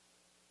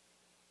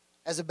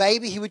 As a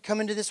baby, he would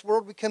come into this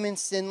world, would come in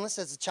sinless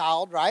as a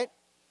child, right?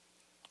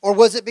 Or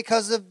was it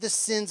because of the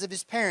sins of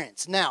his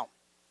parents? Now,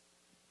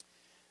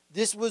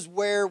 this was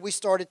where we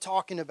started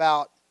talking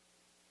about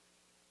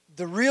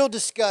the real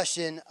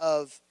discussion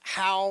of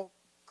how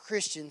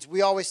Christians,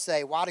 we always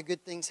say, why do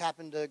good things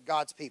happen to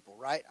God's people,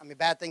 right? I mean,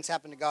 bad things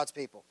happen to God's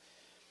people.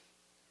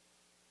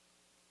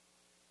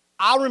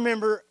 I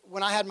remember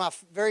when I had my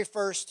very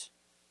first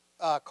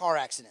car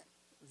accident,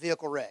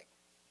 vehicle wreck.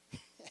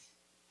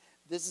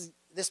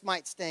 This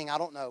might sting, I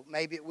don't know.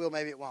 Maybe it will,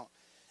 maybe it won't.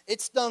 It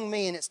stung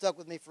me and it stuck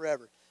with me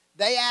forever.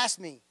 They asked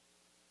me,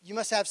 you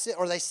must have sin,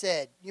 or they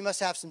said, you must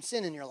have some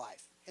sin in your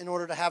life in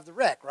order to have the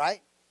wreck,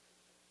 right?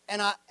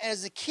 And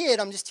as a kid,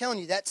 I'm just telling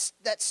you, that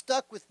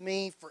stuck with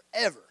me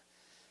forever.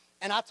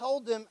 And I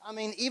told them, I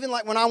mean, even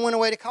like when I went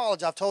away to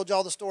college, I've told you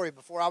all the story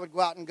before I would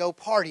go out and go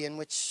partying,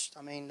 which,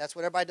 I mean, that's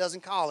what everybody does in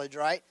college,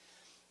 right?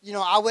 You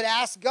know, I would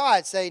ask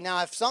God, say,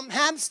 now, if something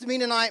happens to me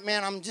tonight,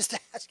 man, I'm just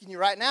asking you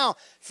right now,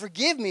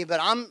 forgive me, but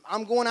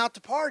I'm going out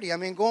to party. I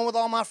mean, going with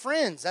all my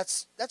friends.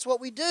 That's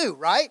what we do,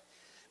 right?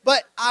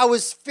 But I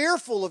was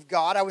fearful of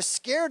God. I was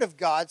scared of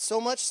God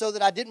so much so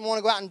that I didn't want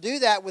to go out and do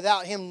that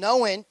without Him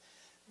knowing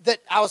that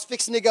I was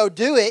fixing to go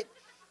do it,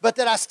 but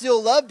that I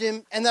still loved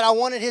Him and that I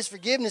wanted His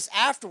forgiveness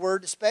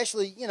afterward,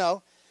 especially, you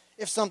know,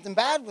 if something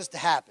bad was to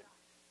happen.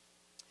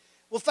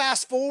 Well,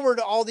 fast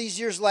forward all these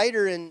years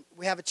later, and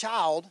we have a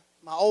child,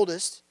 my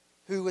oldest,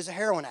 who was a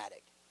heroin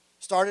addict.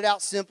 Started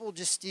out simple,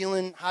 just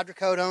stealing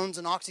hydrocodones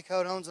and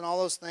oxycodones and all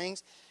those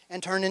things,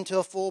 and turned into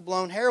a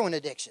full-blown heroin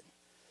addiction.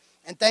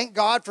 And thank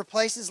God for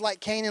places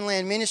like Canaan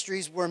Land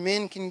Ministries where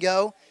men can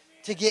go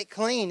to get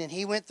clean. And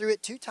he went through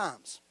it 2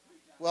 times.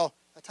 Well,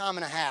 a time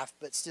and a half,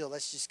 but still,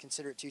 let's just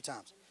consider it 2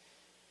 times.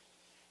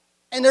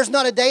 And there's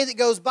not a day that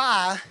goes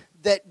by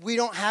that we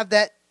don't have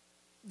that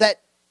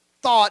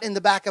thought in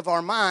the back of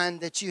our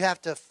mind that you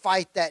have to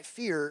fight that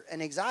fear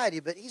and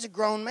anxiety. But he's a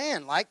grown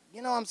man. Like,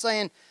 you know what I'm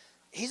saying?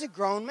 He's a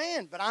grown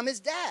man, but I'm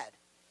his dad.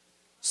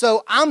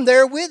 So I'm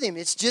there with him.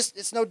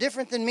 It's no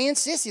different than me and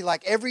Sissy.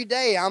 Like every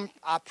day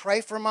I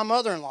pray for my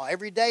mother-in-law.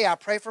 Every day I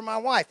pray for my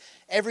wife.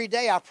 Every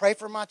day I pray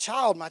for my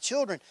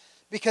children,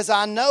 because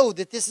I know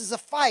that this is a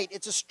fight.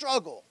 It's a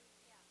struggle.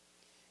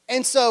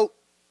 And so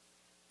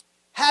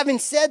having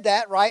said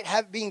that, right,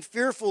 being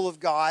fearful of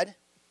God,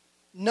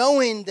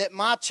 knowing that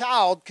my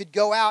child could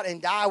go out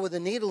and die with a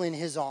needle in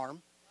his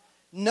arm,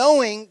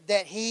 knowing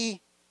that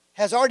he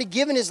has already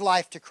given his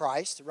life to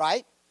Christ,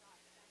 right?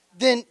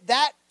 Then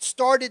that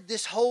started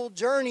this whole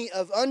journey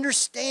of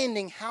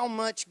understanding how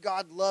much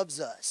God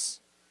loves us,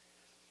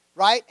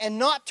 right? And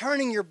not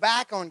turning your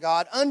back on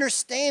God,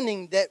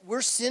 understanding that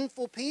we're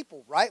sinful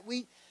people, right?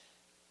 We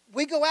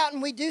go out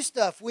and we do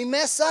stuff. We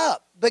mess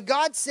up. But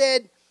God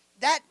said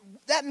that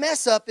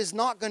mess up is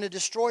not going to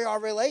destroy our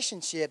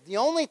relationship. The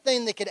only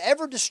thing that could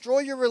ever destroy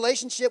your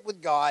relationship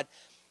with God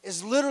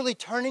is literally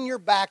turning your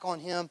back on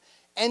Him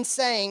and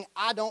saying,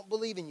 I don't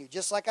believe in you.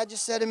 Just like I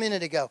just said a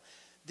minute ago.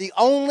 The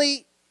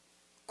only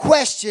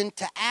question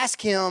to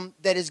ask Him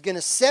that is going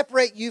to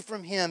separate you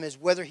from Him is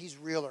whether He's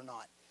real or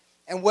not.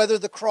 and whether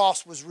the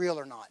cross was real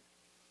or not.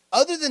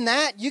 Other than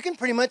that, you can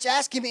pretty much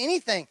ask him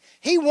anything.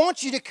 He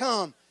wants you to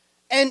come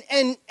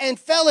and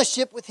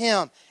fellowship with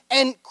him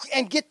and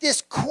get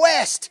this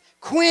quest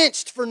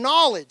quenched for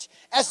knowledge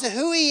as to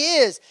who he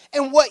is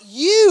and what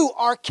you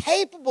are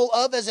capable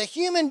of as a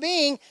human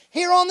being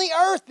here on the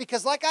earth.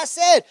 Because like I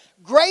said,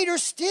 greater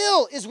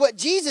still is what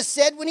Jesus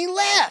said when he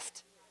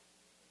left.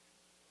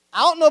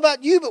 I don't know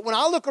about you, but when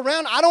I look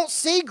around, I don't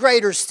see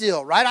greater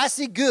still, right? I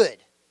see good.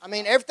 I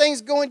mean,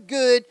 everything's going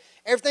good.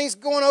 Everything's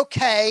going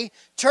okay.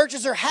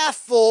 Churches are half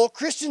full.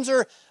 Christians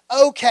are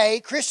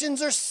okay.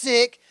 Christians are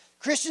sick.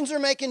 Christians are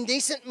making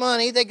decent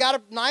money. They got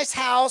a nice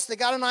house. They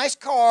got a nice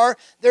car.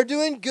 They're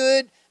doing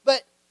good.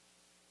 But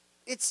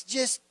it's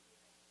just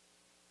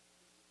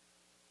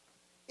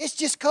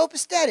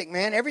copacetic,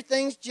 man.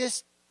 Everything's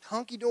just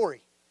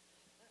hunky-dory.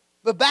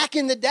 But back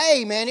in the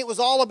day, man, it was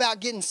all about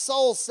getting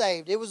souls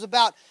saved. It was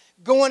about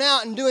going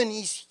out and doing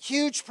these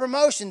huge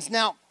promotions.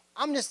 Now,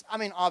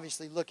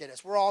 obviously, look at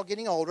us. We're all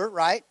getting older,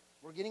 right?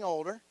 We're getting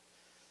older.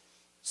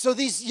 So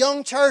these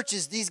young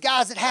churches, these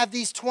guys that have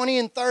these 20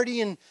 and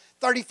 30 and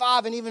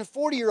 35 and even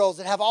 40-year-olds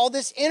that have all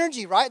this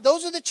energy, right?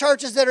 Those are the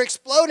churches that are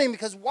exploding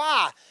because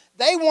why?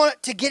 They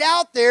want to get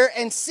out there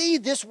and see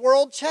this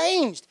world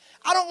changed.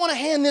 I don't want to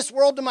hand this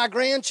world to my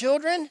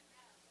grandchildren.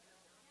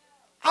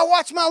 I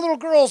watch my little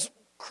girls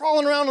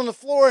crawling around on the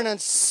floor and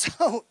it's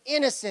so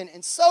innocent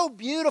and so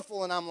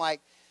beautiful. And I'm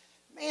like,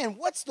 man,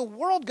 what's the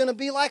world going to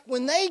be like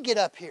when they get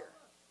up here?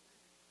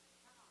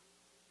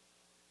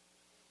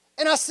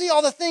 And I see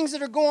all the things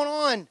that are going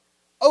on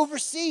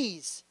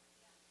overseas.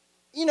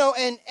 You know,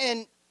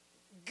 and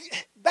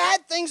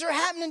bad things are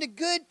happening to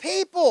good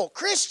people,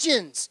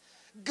 Christians.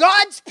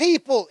 God's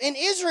people in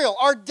Israel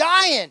are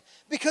dying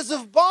because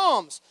of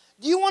bombs.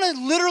 Do you want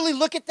to literally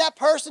look at that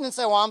person and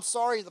say, well, I'm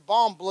sorry the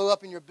bomb blew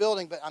up in your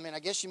building, but I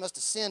guess you must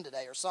have sinned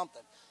today or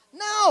something.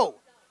 No.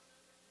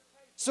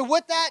 So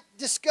what that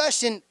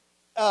discussion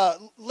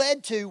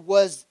led to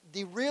was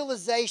the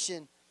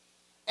realization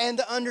and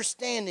the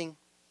understanding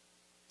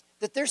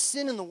that there's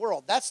sin in the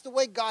world. That's the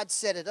way God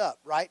set it up,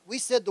 right? We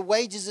said the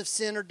wages of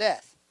sin are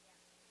death.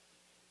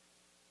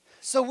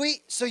 So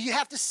you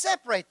have to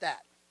separate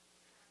that.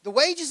 The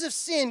wages of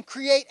sin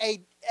create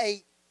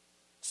a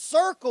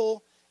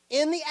circle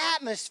in the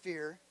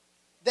atmosphere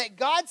that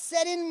God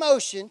set in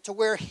motion to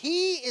where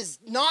he is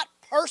not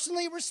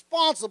personally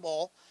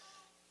responsible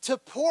to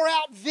pour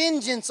out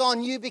vengeance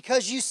on you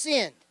because you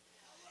sinned.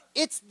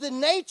 It's the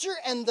nature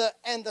and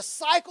the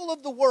cycle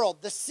of the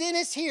world. The sin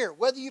is here,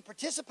 whether you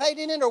participate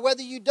in it or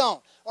whether you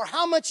don't, or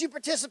how much you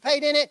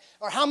participate in it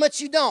or how much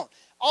you don't.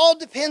 All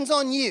depends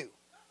on you,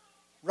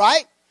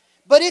 right?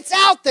 But it's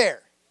out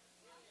there.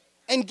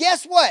 And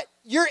guess what?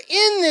 You're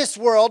in this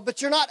world,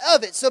 but you're not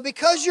of it. So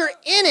because you're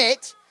in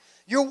it,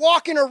 you're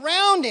walking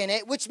around in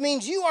it, which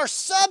means you are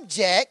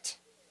subject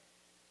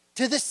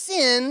to the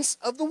sins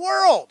of the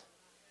world.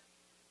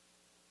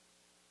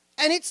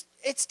 And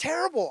it's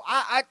terrible.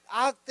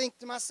 I think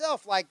to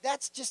myself, like,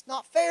 that's just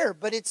not fair,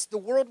 but it's the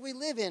world we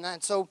live in.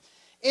 And so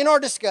in our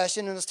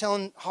discussion, and I was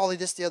telling Holly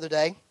this the other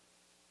day,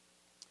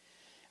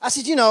 I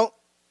said, you know,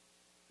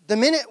 the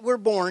minute we're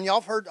born,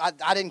 y'all have heard,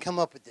 I didn't come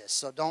up with this,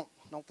 so don't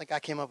think I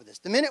came up with this.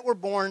 The minute we're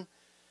born,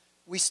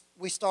 we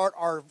start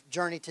our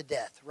journey to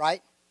death,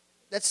 right?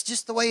 That's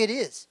just the way it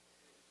is.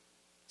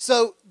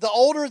 So the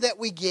older that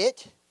we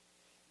get,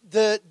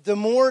 the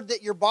more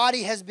that your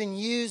body has been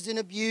used and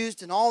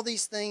abused and all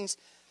these things,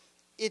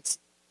 it's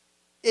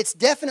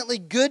definitely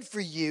good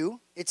for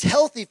you. It's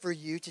healthy for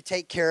you to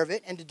take care of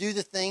it and to do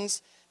the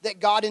things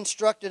that God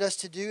instructed us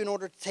to do in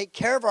order to take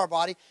care of our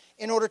body,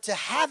 in order to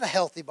have a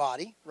healthy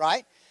body,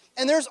 right?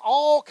 And there's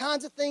all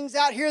kinds of things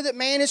out here that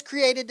man has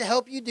created to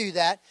help you do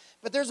that.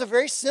 But there's a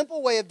very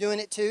simple way of doing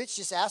it too. It's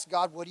just ask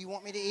God, what do you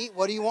want me to eat?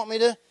 What do you want me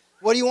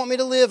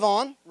to live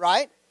on,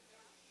 right?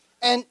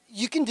 And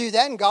you can do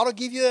that, and God will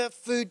give you a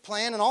food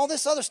plan and all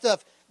this other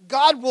stuff.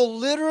 God will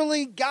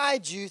literally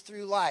guide you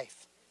through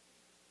life.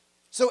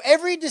 So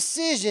every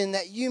decision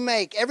that you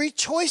make, every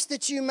choice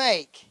that you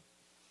make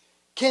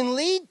can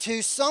lead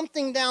to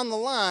something down the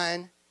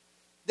line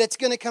that's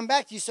going to come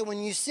back to you. So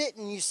when you sit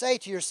and you say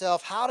to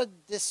yourself, how did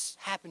this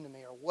happen to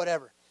me, or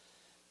whatever,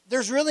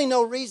 there's really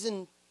no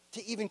reason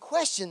to even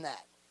question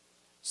that.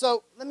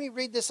 So let me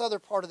read this other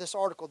part of this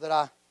article that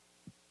All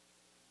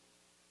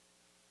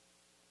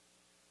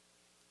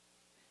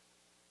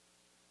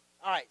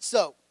right,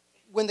 so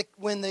when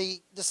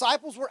the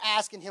disciples were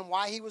asking him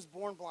why he was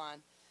born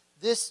blind,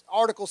 this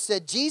article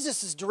said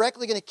Jesus is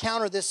directly going to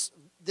counter this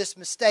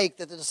mistake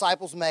that the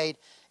disciples made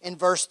in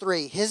verse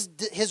 3.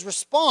 His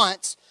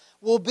response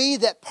will be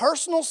that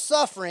personal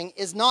suffering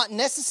is not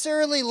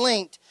necessarily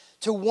linked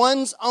to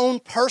one's own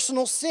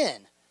personal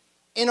sin.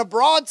 In a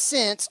broad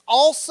sense,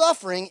 all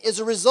suffering is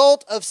a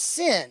result of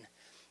sin,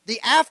 the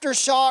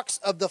aftershocks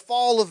of the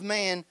fall of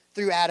man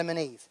through Adam and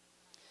Eve.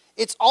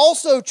 It's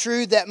also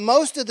true that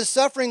most of the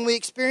suffering we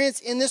experience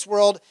in this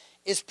world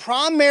is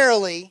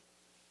primarily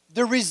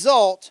the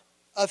result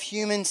of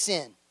human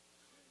sin.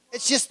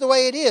 It's just the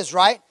way it is,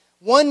 right?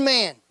 One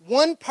man,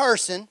 one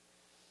person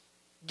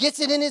gets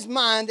it in his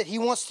mind that he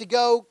wants to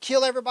go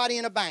kill everybody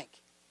in a bank.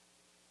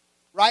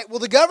 Right? Well,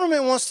 the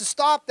government wants to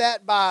stop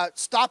that by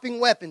stopping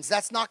weapons.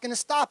 That's not going to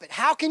stop it.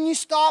 How can you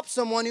stop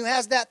someone who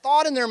has that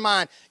thought in their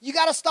mind? You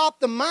got to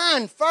stop the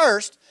mind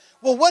first.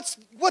 Well,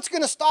 what's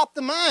going to stop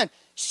the mind?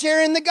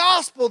 Sharing the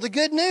gospel, the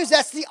good news.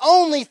 That's the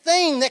only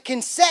thing that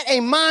can set a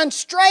mind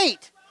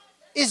straight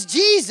is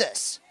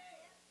Jesus.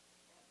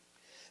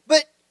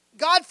 But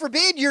God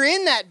forbid you're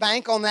in that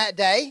bank on that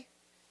day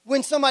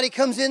when somebody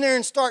comes in there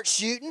and starts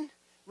shooting,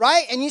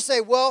 right? And you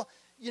say, well,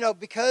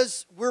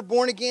 because we're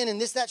born again and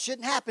that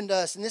shouldn't happen to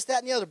us and this, that,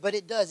 and the other. But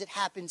it does. It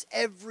happens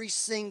every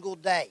single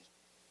day.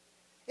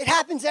 It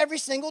happens every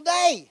single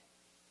day.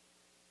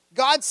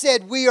 God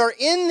said we are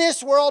in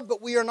this world,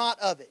 but we are not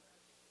of it.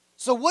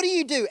 So what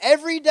do?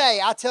 Every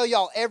day, I tell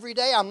y'all, every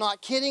day, I'm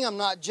not kidding, I'm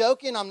not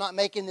joking, I'm not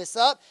making this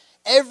up.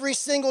 Every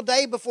single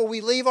day before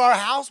we leave our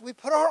house, we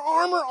put our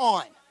armor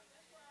on.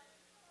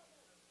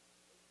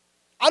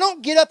 I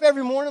don't get up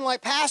every morning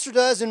like Pastor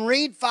does and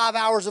read 5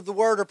 hours of the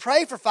Word or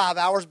pray for 5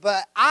 hours,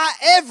 but I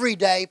every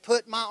day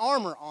put my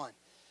armor on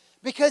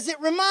because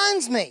it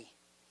reminds me.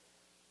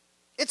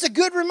 It's a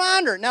good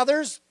reminder. Now,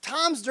 there's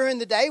times during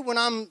the day when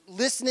I'm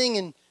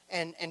listening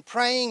and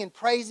praying and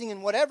praising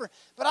and whatever,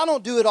 but I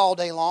don't do it all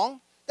day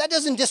long. That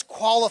doesn't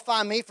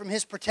disqualify me from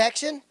His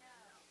protection.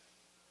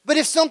 But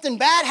if something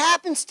bad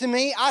happens to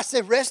me, I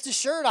say, rest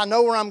assured, I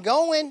know where I'm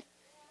going.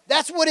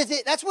 That's what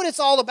it's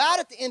all about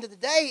at the end of the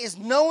day, is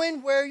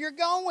knowing where you're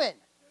going.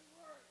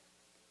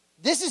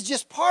 This is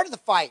just part of the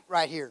fight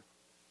right here.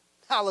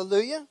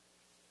 Hallelujah.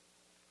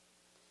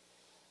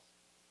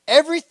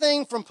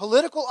 Everything from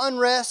political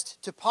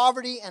unrest to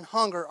poverty and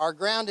hunger are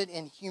grounded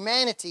in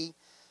humanity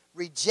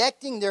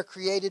rejecting their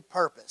created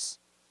purpose.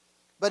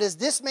 But as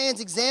this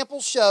man's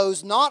example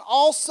shows, not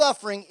all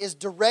suffering is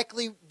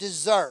directly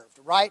deserved,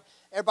 right?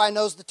 Everybody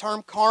knows the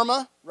term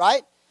karma,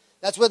 right?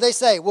 That's what they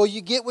say. Well,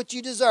 you get what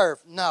you deserve.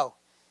 No,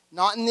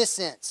 not in this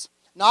sense.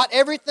 Not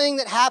everything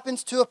that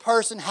happens to a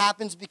person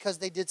happens because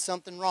they did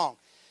something wrong.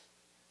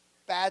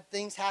 Bad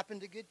things happen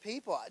to good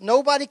people.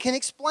 Nobody can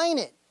explain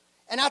it.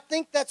 And I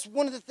think that's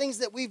one of the things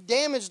that we've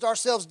damaged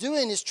ourselves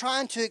doing, is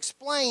trying to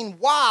explain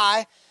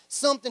why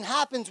something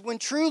happens when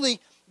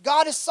truly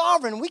God is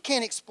sovereign. We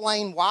can't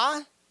explain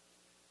why.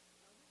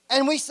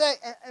 And we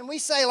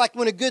say like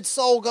when a good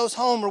soul goes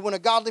home or when a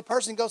godly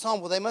person goes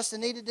home, well, they must have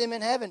needed them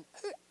in heaven.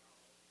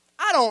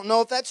 I don't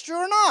know if that's true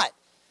or not.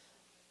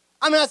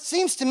 I mean, it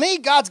seems to me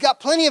God's got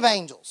plenty of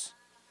angels,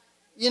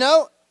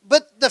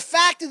 But the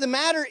fact of the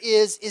matter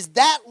is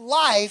that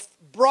life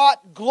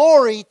brought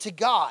glory to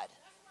God.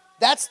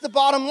 That's the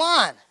bottom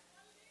line.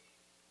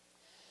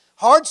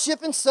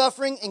 Hardship and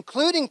suffering,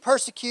 including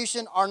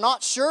persecution, are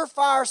not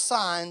surefire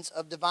signs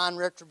of divine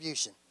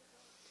retribution.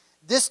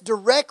 This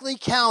directly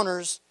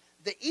counters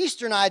the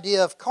Eastern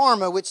idea of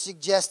karma, which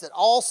suggests that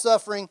all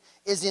suffering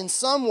is in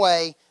some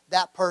way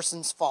that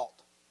person's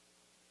fault.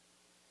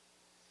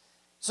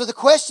 So the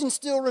question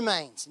still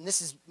remains, and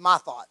this is my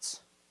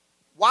thoughts.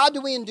 Why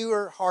do we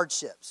endure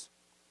hardships?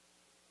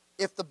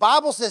 If the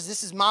Bible says,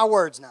 this is my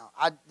words now,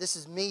 this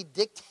is me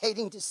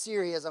dictating to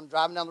Siri as I'm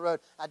driving down the road.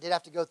 I did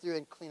have to go through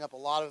and clean up a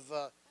lot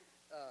of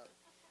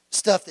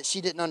stuff that she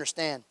didn't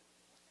understand.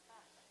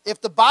 If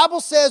the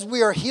Bible says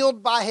we are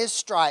healed by His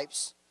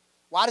stripes,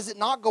 why does it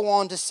not go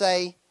on to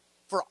say,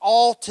 for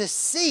all to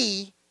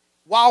see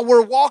while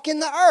we're walking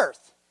the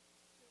earth?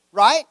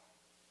 Right?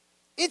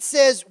 It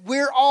says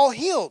we're all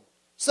healed.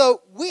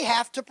 So we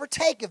have to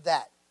partake of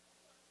that,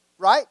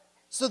 right?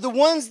 So the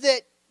ones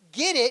that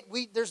get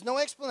it, there's no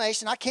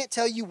explanation. I can't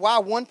tell you why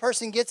one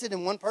person gets it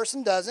and one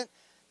person doesn't.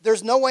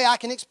 There's no way I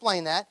can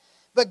explain that.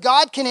 But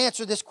God can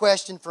answer this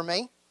question for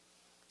me.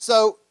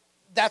 So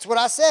that's what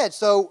I said.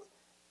 So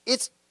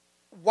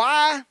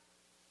why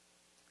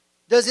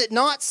does it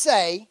not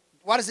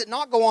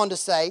go on to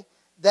say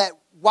that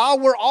while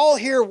we're all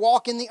here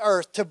walking the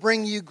earth to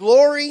bring you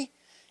glory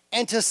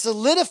and to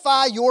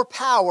solidify your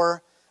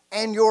power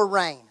and your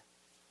reign?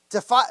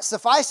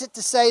 Suffice it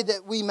to say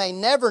that we may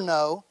never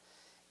know,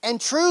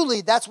 and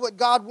truly that's what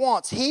God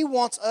wants. He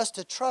wants us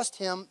to trust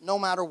Him no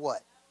matter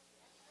what.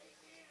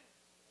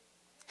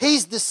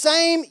 He's the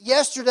same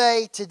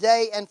yesterday,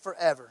 today, and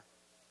forever.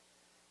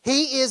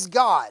 He is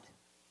God.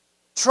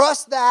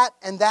 Trust that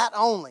and that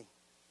only.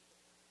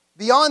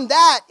 Beyond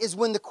that is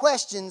when the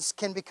questions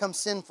can become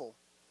sinful.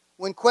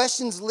 When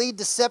questions lead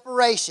to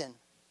separation.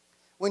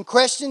 When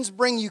questions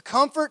bring you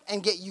comfort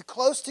and get you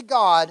close to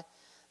God,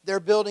 they're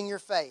building your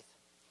faith.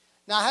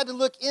 Now, I had to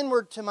look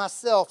inward to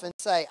myself and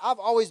say, I've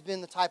always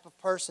been the type of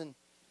person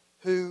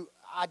who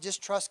I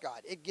just trust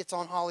God. It gets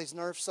on Holly's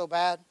nerves so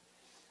bad.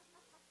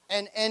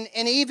 And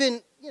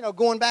even,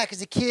 going back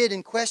as a kid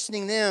and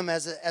questioning them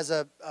as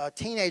a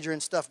teenager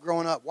and stuff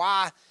growing up,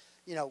 why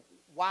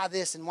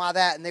this and why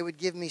that? And they would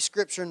give me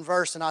scripture and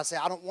verse, and I'd say,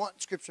 I don't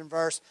want scripture and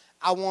verse.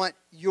 I want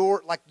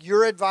your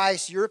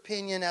advice, your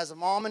opinion as a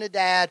mom and a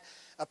dad,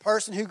 a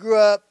person who grew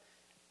up,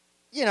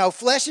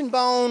 flesh and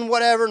bone,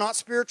 whatever, not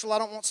spiritual. I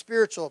don't want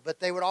spiritual. But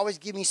they would always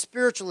give me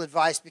spiritual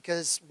advice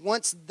because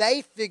once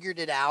they figured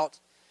it out,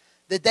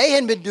 that they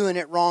hadn't been doing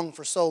it wrong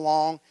for so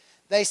long.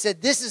 They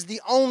said, this is the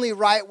only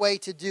right way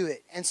to do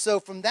it. And so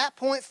from that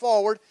point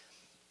forward,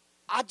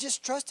 I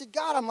just trusted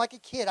God. I'm like a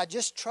kid. I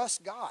just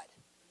trust God.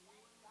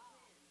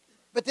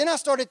 But then I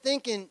started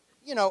thinking,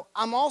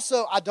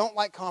 I don't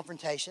like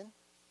confrontation.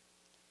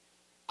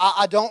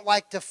 I don't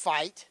like to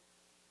fight.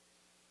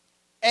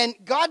 And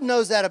God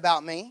knows that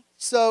about me.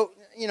 So,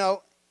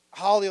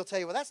 Holly will tell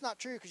you, well, that's not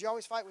true because you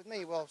always fight with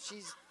me. Well,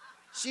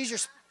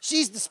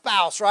 she's the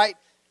spouse, right?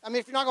 I mean,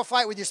 if you're not going to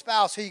fight with your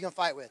spouse, who are you going to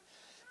fight with?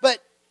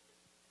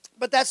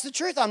 But that's the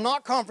truth. I'm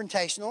not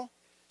confrontational.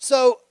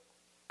 So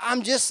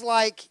I'm just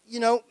like,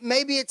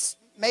 maybe it's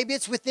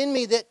within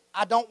me that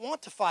I don't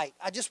want to fight.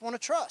 I just want to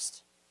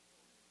trust.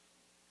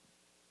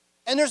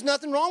 And there's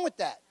nothing wrong with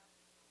that.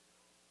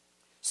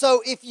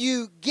 So if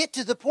you get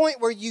to the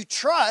point where you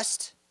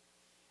trust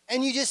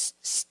and you just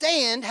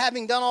stand,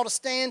 having done all to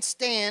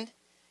stand.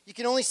 You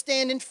can only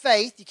stand in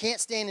faith. You can't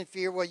stand in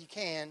fear. Well, you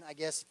can, I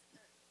guess.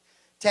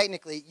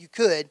 Technically, you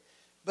could,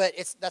 but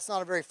that's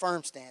not a very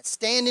firm stance.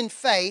 Stand in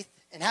faith,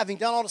 and having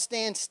done all to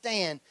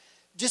stand.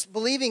 Just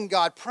believing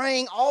God,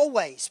 praying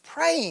always,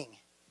 praying.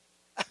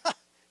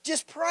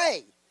 Just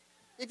pray.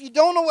 If you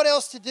don't know what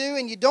else to do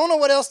and you don't know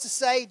what else to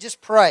say,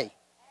 just pray.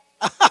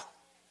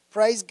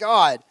 Praise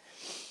God.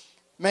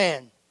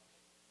 Man.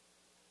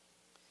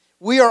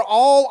 We are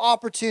all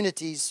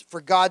opportunities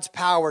for God's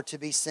power to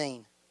be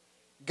seen.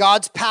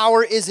 God's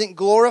power isn't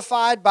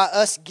glorified by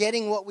us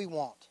getting what we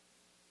want.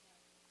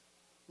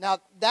 Now,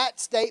 that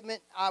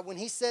statement, when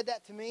he said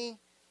that to me,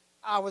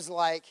 I was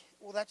like,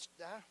 well,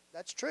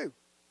 that's true.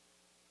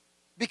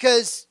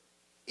 Because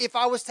if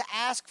I was to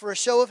ask for a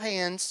show of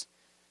hands,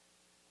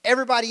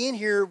 everybody in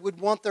here would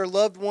want their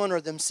loved one or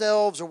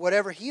themselves or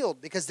whatever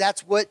healed, because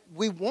that's what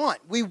we want.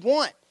 We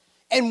want.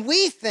 And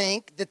we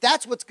think that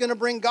that's what's going to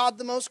bring God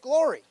the most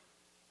glory.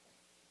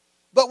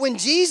 But when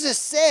Jesus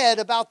said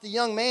about the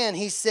young man,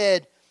 he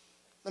said,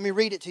 let me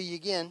read it to you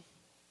again.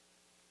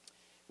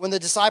 When the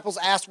disciples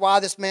asked why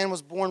this man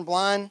was born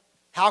blind,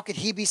 how could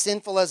he be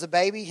sinful as a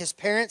baby? His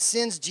parents'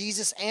 sins,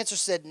 Jesus' answer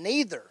said,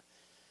 neither.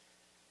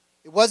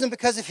 It wasn't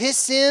because of his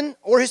sin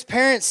or his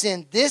parents'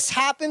 sin. This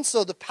happened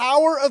so the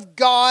power of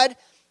God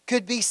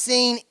could be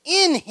seen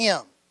in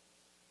him.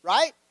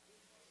 Right?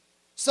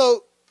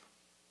 So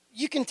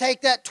you can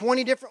take that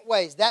 20 different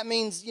ways. That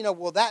means,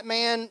 that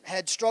man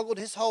had struggled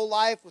his whole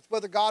life with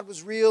whether God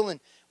was real, and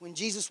when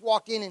Jesus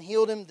walked in and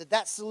healed him,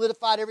 that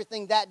solidified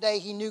everything that day.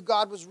 He knew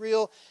God was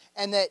real,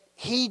 and that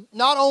he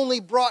not only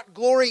brought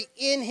glory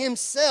in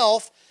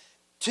himself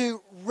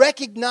to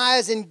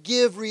recognize and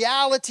give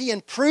reality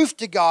and proof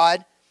to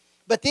God,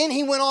 but then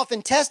he went off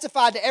and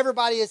testified to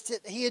everybody as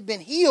he had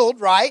been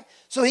healed, right?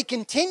 So he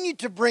continued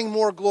to bring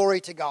more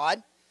glory to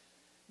God.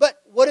 But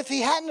what if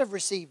he hadn't have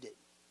received it?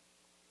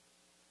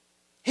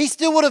 He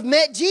still would have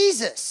met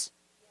Jesus.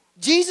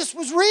 Jesus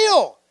was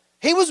real.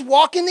 He was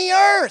walking the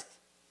earth.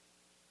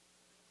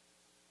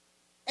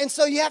 And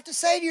so you have to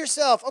say to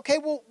yourself, okay,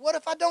 well, what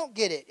if I don't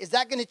get it? Is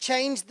that going to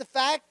change the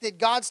fact that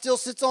God still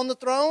sits on the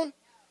throne?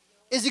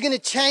 Is it going to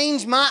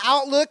change my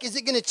outlook? Is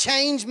it going to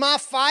change my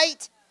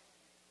fight?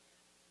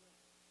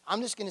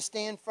 I'm just going to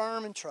stand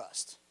firm and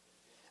trust.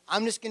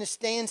 I'm just going to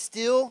stand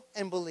still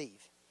and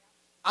believe.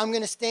 I'm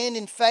going to stand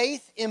in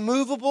faith,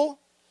 immovable,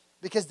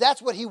 because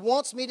that's what he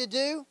wants me to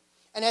do.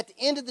 And at the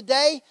end of the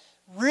day,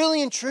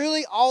 really and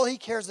truly, all he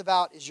cares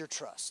about is your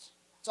trust.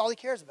 That's all he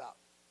cares about.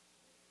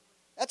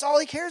 That's all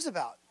he cares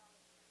about.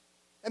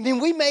 I mean,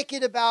 we make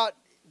it about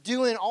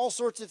doing all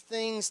sorts of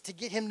things to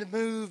get him to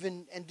move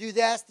and do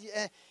that.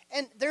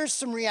 And there's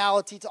some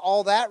reality to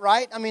all that,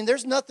 right? I mean,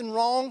 there's nothing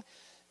wrong.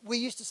 We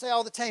used to say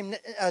all the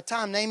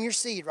time, name your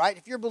seed, right?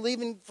 If you're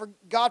believing for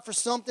God for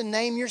something,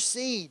 name your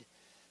seed.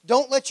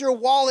 Don't let your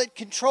wallet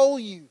control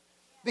you,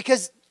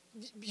 because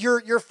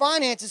your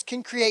finances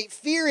can create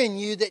fear in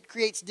you that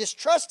creates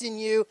distrust in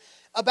you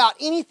about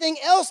anything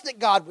else that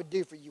God would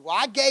do for you. Well,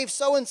 I gave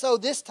so-and-so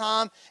this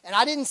time, and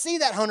I didn't see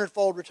that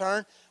 100-fold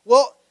return.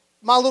 Well,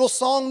 my little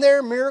song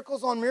there,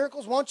 Miracles on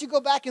Miracles, why don't you go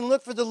back and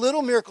look for the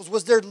little miracles?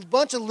 Was there a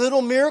bunch of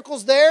little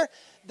miracles there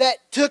that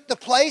took the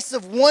place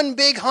of one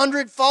big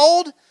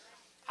 100-fold?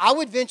 I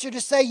would venture to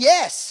say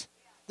yes.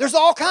 There's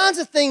all kinds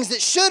of things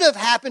that should have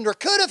happened or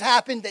could have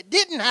happened that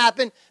didn't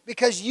happen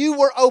because you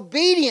were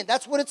obedient.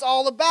 That's what it's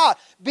all about,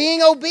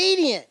 being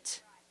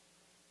obedient.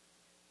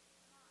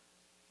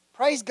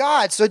 Praise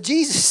God. So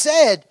Jesus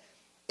said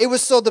it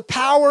was so the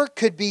power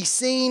could be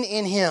seen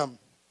in him.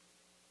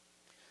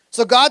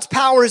 So God's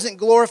power isn't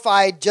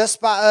glorified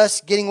just by us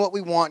getting what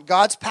we want.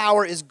 God's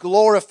power is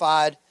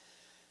glorified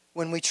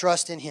when we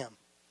trust in him.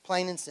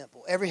 Plain and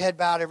simple. Every head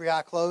bowed, every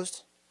eye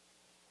closed.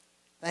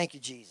 Thank you,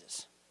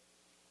 Jesus.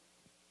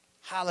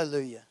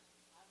 Hallelujah.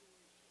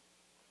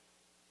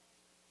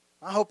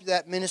 I hope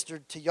that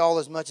ministered to y'all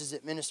as much as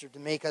it ministered to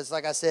me, because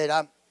like I said,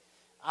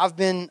 I've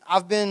been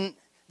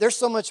there's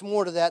so much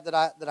more to that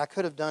I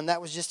could have done.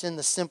 That was just in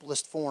the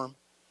simplest form.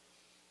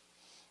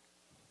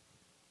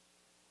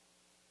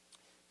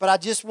 But I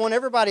just want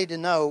everybody to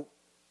know,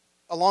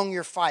 along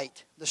your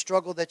fight, the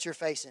struggle that you're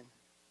facing,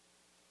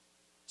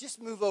 just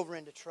move over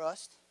into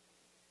trust.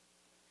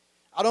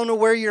 I don't know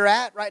where you're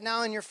at right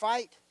now in your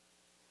fight.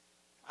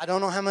 I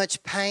don't know how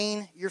much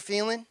pain you're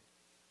feeling.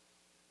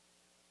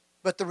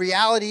 But the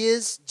reality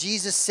is,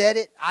 Jesus said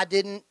it. I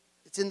didn't.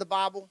 It's in the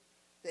Bible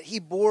that He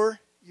bore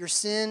your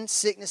sin,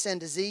 sickness, and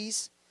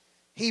disease.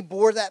 He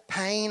bore that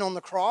pain on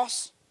the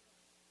cross.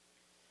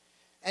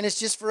 And it's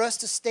just for us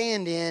to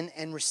stand in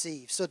and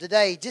receive. So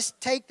today, just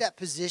take that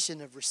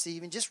position of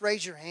receiving. Just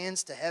raise your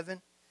hands to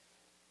heaven.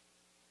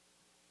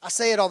 I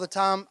say it all the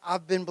time.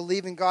 I've been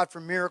believing God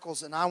for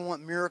miracles, and I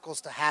want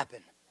miracles to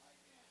happen.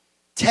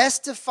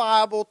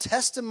 Testifiable,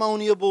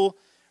 testimoniable,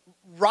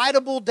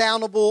 writable,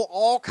 downable,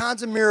 all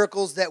kinds of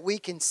miracles that we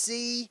can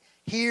see,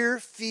 hear,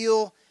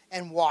 feel,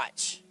 and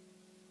watch.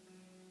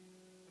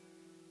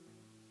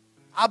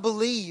 I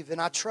believe and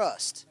I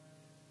trust.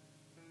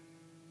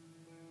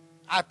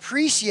 I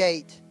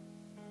appreciate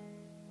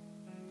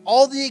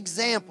all the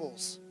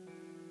examples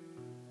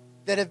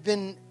that have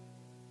been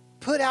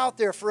put out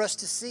there for us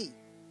to see.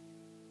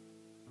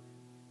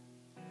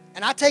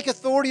 And I take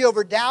authority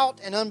over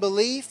doubt and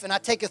unbelief, and I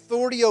take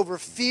authority over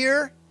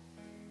fear.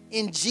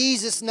 In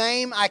Jesus'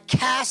 name, I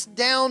cast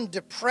down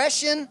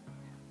depression.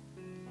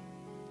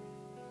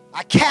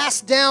 I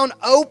cast down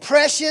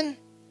oppression.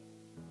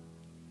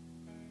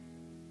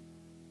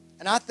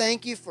 And I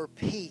thank you for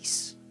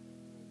peace.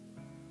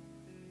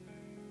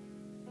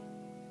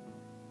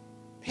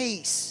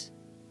 Peace.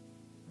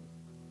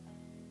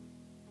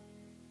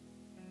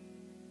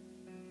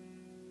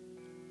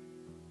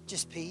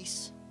 Just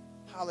peace.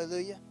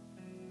 Hallelujah.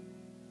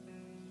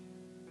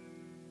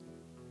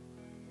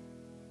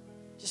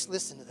 Just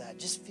listen to that.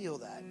 Just feel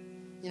that.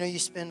 You know, you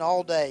spend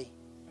all day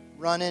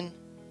running,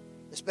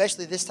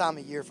 especially this time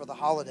of year for the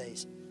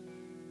holidays.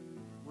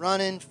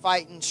 Running,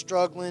 fighting,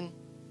 struggling,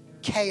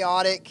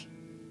 chaotic.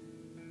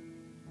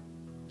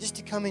 Just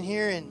to come in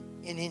here and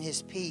in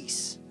His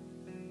peace.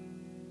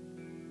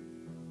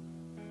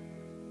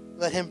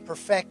 Let Him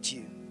perfect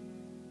you.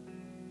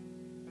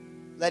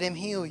 Let Him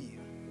heal you.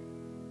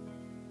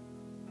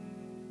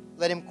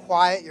 Let Him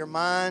quiet your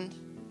mind.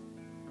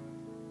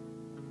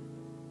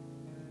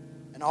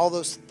 And all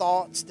those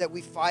thoughts that we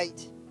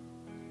fight.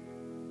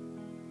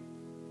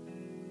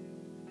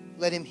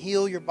 Let Him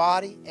heal your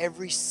body,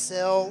 every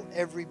cell,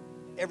 every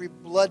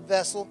blood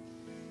vessel,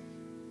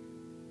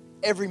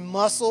 every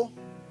muscle,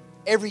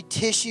 every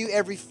tissue,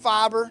 every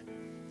fiber,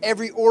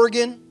 every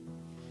organ.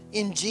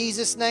 In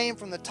Jesus' name,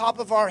 from the top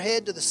of our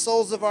head to the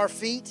soles of our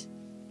feet.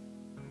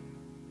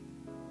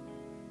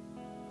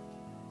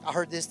 I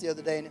heard this the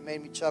other day and it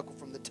made me chuckle.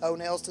 From the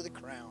toenails to the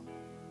crown.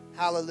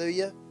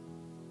 Hallelujah.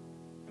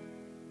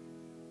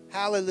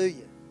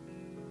 Hallelujah.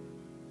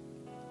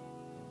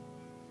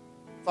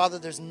 Father,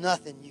 there's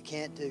nothing you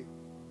can't do.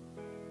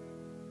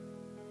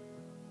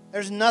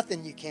 There's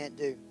nothing you can't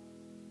do.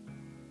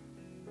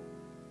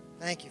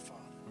 Thank you, Father.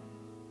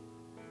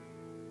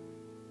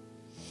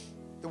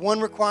 The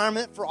one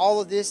requirement for all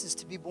of this is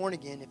to be born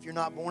again. If you're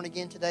not born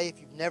again today, if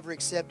you've never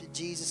accepted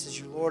Jesus as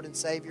your Lord and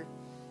Savior,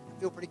 I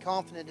feel pretty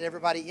confident that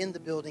everybody in the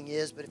building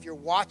is, but if you're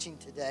watching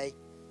today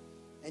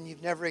and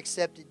you've never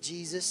accepted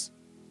Jesus,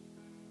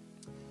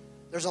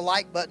 there's a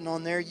like button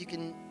on there. You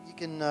can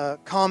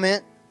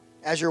comment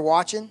as you're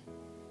watching.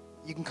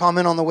 You can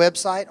comment on the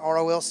website,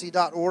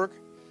 rolc.org,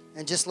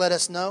 and just let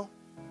us know.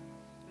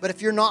 But if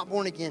you're not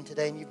born again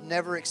today and you've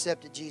never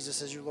accepted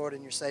Jesus as your Lord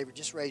and your Savior,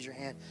 just raise your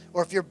hand.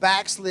 Or if you're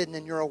backslidden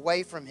and you're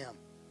away from Him,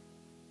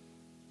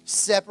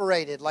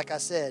 separated, like I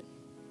said,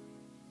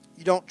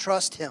 you don't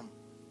trust Him.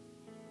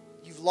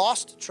 You've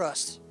lost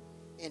trust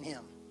in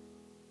Him.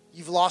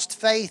 You've lost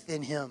faith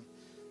in Him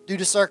due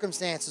to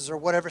circumstances or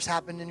whatever's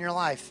happened in your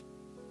life.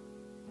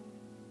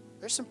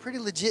 There's some pretty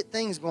legit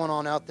things going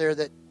on out there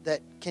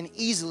that can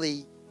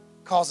easily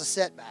cause a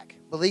setback.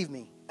 Believe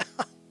me.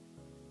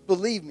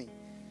 Believe me.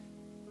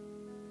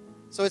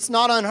 So it's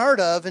not unheard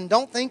of, and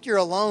don't think you're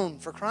alone.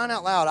 For crying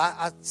out loud,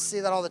 I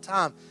see that all the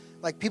time.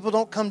 Like, people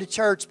don't come to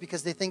church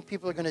because they think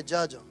people are going to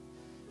judge them.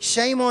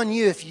 Shame on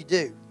you if you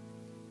do.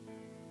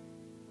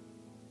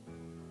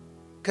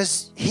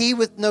 Because he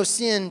with no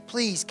sin,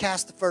 please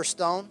cast the first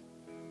stone.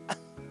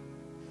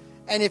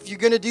 And if you're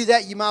going to do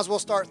that, you might as well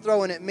start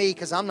throwing at me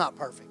because I'm not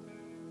perfect.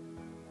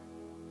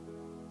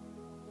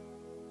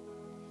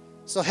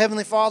 So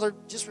Heavenly Father,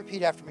 just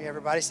repeat after me,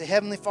 everybody. Say,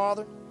 Heavenly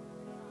Father,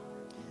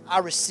 I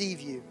receive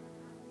you.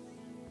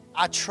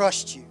 I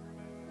trust you.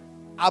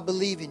 I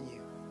believe in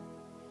you.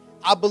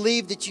 I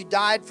believe that you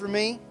died for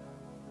me,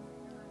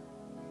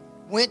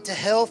 went to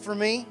hell for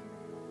me.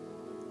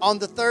 On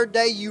the third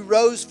day, you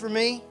rose for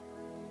me,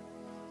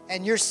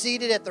 and you're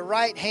seated at the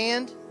right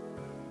hand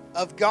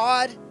of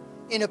God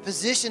in a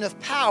position of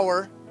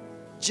power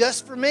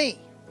just for me.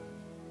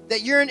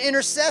 That you're an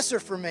intercessor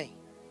for me.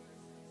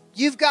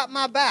 You've got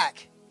my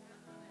back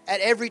at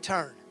every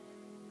turn.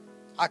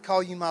 I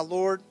call you my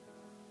Lord,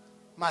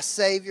 my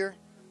Savior,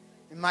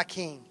 and my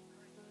King.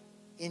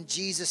 In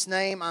Jesus'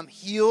 name, I'm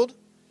healed,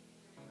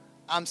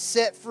 I'm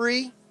set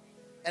free,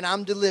 and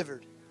I'm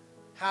delivered.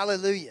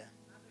 Hallelujah.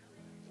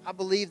 I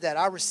believe that.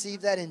 I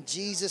receive that in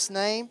Jesus'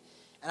 name.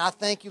 And I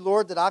thank you,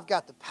 Lord, that I've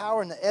got the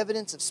power and the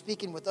evidence of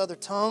speaking with other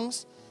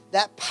tongues,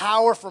 that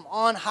power from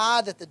on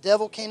high that the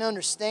devil can't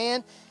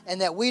understand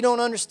and that we don't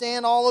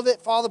understand all of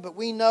it, Father, but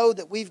we know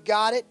that we've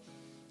got it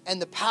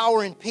and the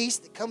power and peace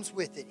that comes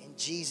with it in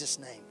Jesus'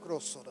 name.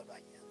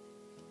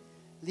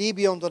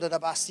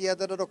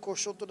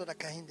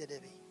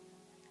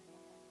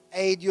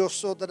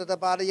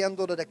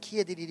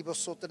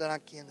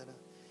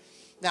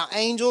 Now,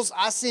 angels,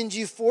 I send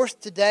you forth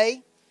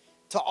today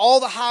to all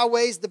the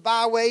highways, the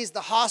byways,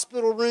 the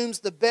hospital rooms,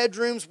 the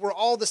bedrooms where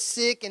all the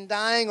sick and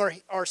dying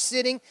are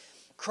sitting,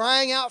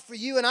 crying out for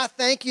you. And I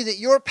thank you that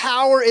your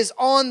power is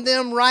on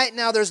them right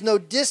now. There's no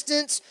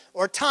distance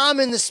or time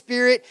in the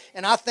Spirit.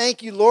 And I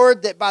thank you,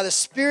 Lord, that by the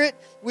Spirit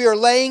we are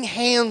laying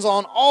hands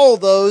on all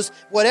those,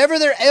 whatever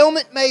their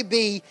ailment may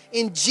be.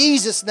 In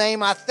Jesus'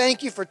 name, I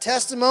thank you for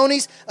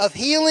testimonies of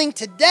healing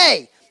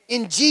today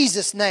in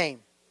Jesus'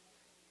 name.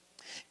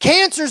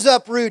 Cancer's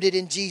uprooted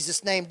in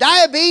Jesus' name.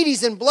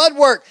 Diabetes and blood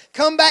work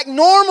come back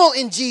normal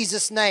in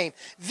Jesus' name.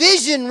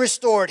 Vision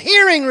restored.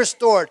 Hearing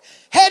restored.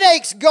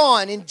 Headaches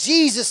gone in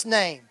Jesus'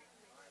 name.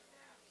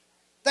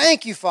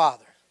 Thank you,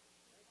 Father.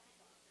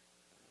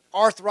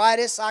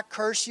 Arthritis, I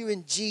curse you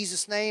in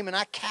Jesus' name and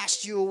I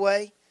cast you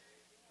away.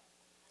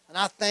 And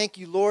I thank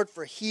you, Lord,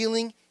 for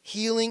healing,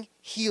 healing,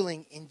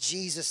 healing in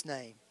Jesus'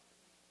 name.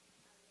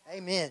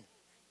 Amen.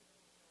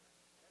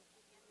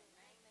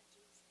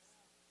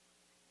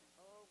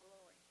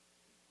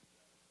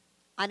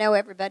 I know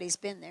everybody's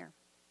been there.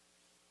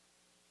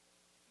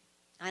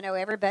 I know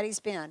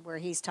everybody's been where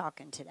he's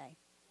talking today.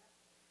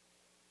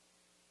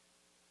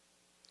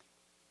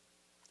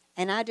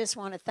 And I just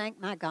want to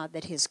thank my God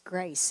that his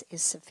grace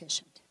is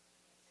sufficient.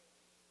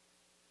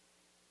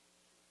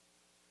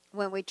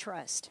 When we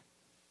trust.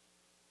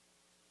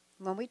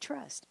 When we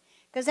trust.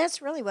 Because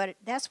that's really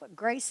that's what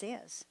grace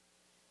is.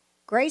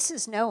 Grace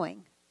is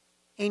knowing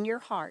in your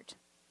heart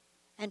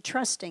and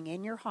trusting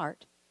in your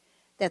heart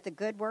that the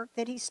good work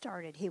that he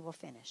started, he will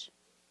finish.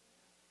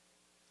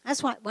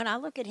 That's why when I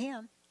look at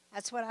him,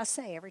 that's what I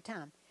say every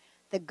time.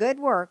 The good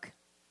work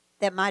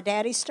that my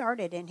daddy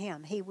started in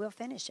him, he will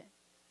finish it.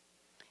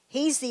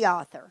 He's the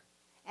author,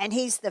 and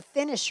he's the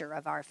finisher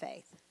of our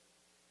faith.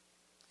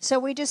 So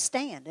we just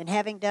stand, and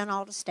having done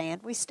all to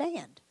stand, we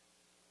stand.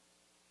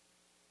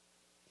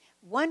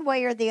 One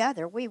way or the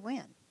other, we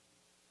win.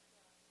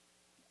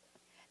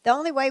 The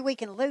only way we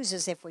can lose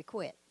is if we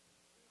quit.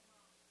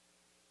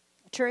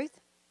 Truth?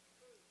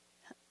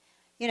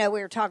 You know,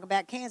 we were talking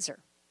about cancer.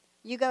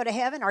 You go to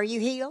heaven, are you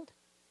healed?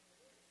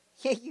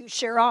 Yeah, you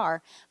sure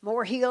are.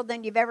 More healed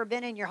than you've ever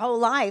been in your whole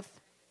life.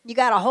 You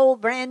got a whole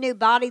brand new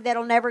body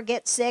that'll never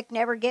get sick,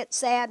 never get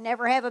sad,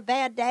 never have a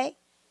bad day.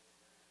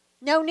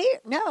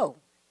 No.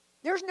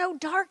 There's no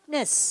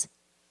darkness.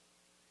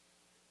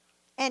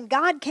 And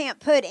God can't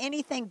put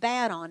anything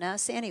bad on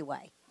us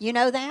anyway. You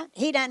know that?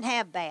 He doesn't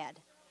have bad.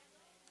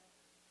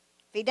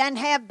 If he doesn't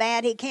have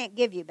bad, he can't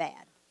give you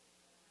bad.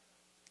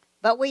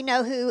 But we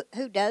know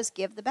who does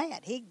give the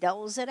bad. He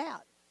doles it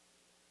out.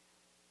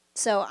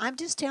 So I'm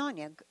just telling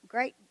you,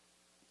 great,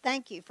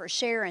 thank you for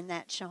sharing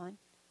that, Sean.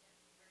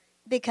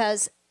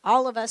 Because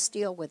all of us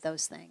deal with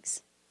those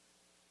things.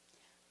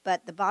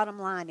 But the bottom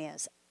line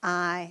is,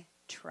 I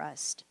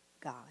trust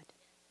God.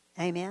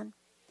 Amen?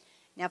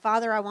 Now,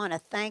 Father, I want to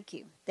thank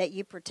you that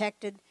you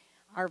protected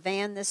our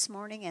van this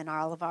morning and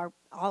all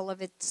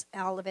of its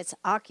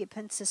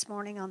occupants this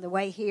morning on the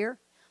way here.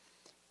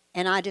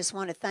 And I just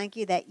want to thank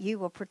you that you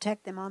will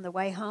protect them on the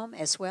way home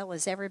as well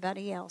as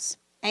everybody else.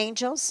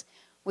 Angels,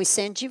 we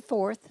send you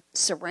forth,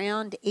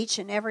 surround each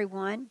and every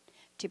one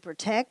to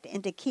protect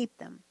and to keep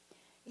them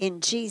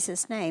in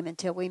Jesus' name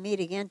until we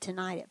meet again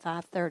tonight at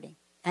 5:30.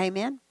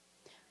 Amen?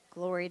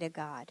 Glory to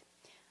God.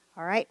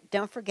 All right,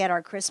 don't forget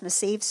our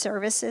Christmas Eve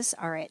services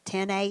are at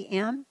 10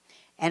 a.m.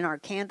 and our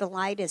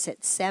candlelight is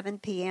at 7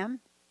 p.m.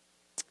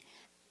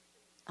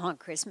 on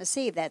Christmas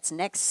Eve. That's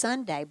next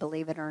Sunday,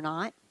 believe it or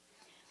not.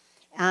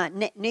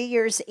 New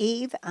Year's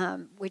Eve,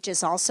 which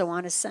is also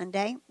on a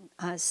Sunday,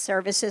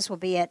 services will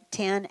be at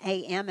 10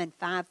 a.m. and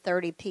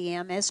 5:30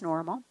 p.m. as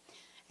normal.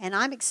 And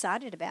I'm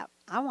excited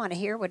I want to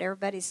hear what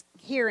everybody's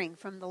hearing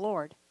from the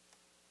Lord.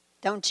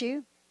 Don't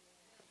you?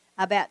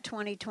 About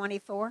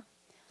 2024.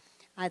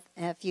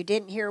 If you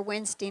didn't hear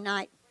Wednesday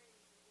night,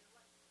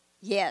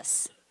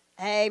 yes.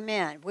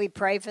 Amen. We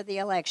pray for the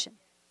election.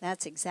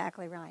 That's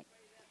exactly right.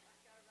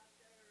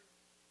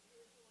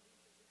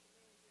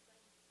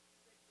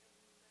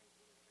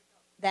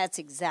 That's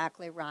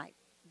exactly right.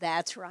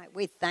 That's right.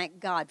 We thank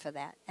God for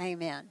that.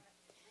 Amen.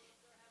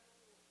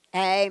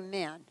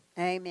 Amen.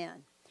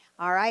 Amen.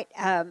 All right.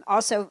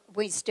 Also,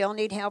 we still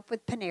need help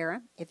with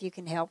Panera. If you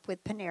can help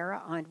with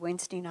Panera on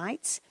Wednesday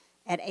nights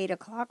at 8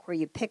 o'clock, where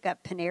you pick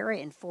up Panera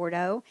in Fort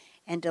O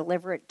and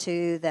deliver it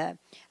to the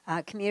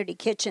community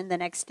kitchen the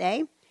next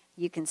day.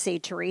 You can see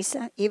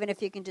Teresa. Even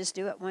if you can just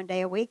do it one day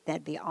a week,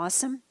 that'd be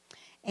awesome.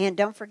 And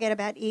don't forget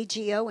about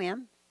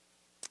EGOM.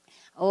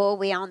 Oh,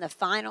 we on the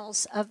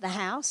finals of the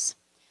house.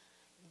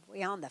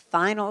 We on the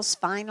finals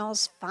on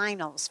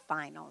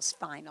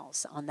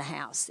the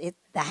house.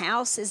 The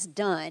house is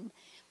done.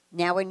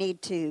 Now we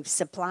need to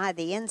supply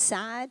the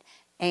inside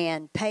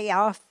and pay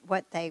off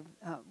what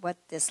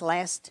this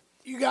last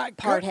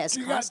part has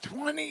You cost. got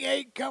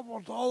 28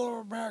 couples all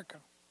over America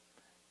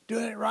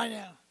doing it right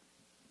now.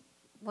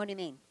 What do you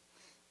mean?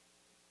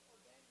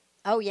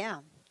 Oh, yeah.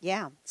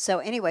 Yeah. So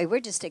anyway, we're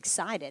just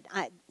excited.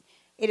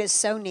 It is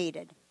so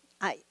needed.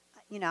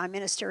 I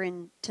minister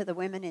to the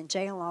women in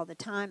jail all the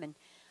time, and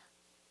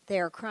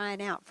they're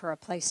crying out for a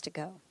place to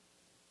go.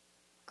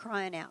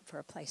 Crying out for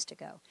a place to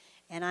go.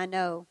 And I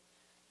know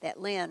that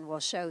Lynn will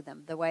show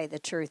them the way, the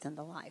truth, and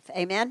the life.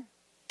 Amen?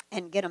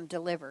 And get them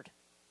delivered.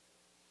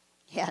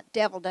 Yeah,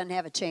 devil doesn't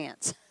have a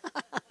chance.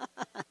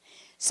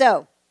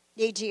 So,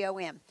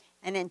 EGOM.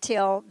 And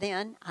until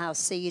then, I'll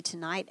see you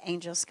tonight.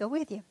 Angels go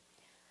with you.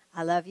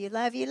 I love you,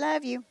 love you,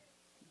 love you.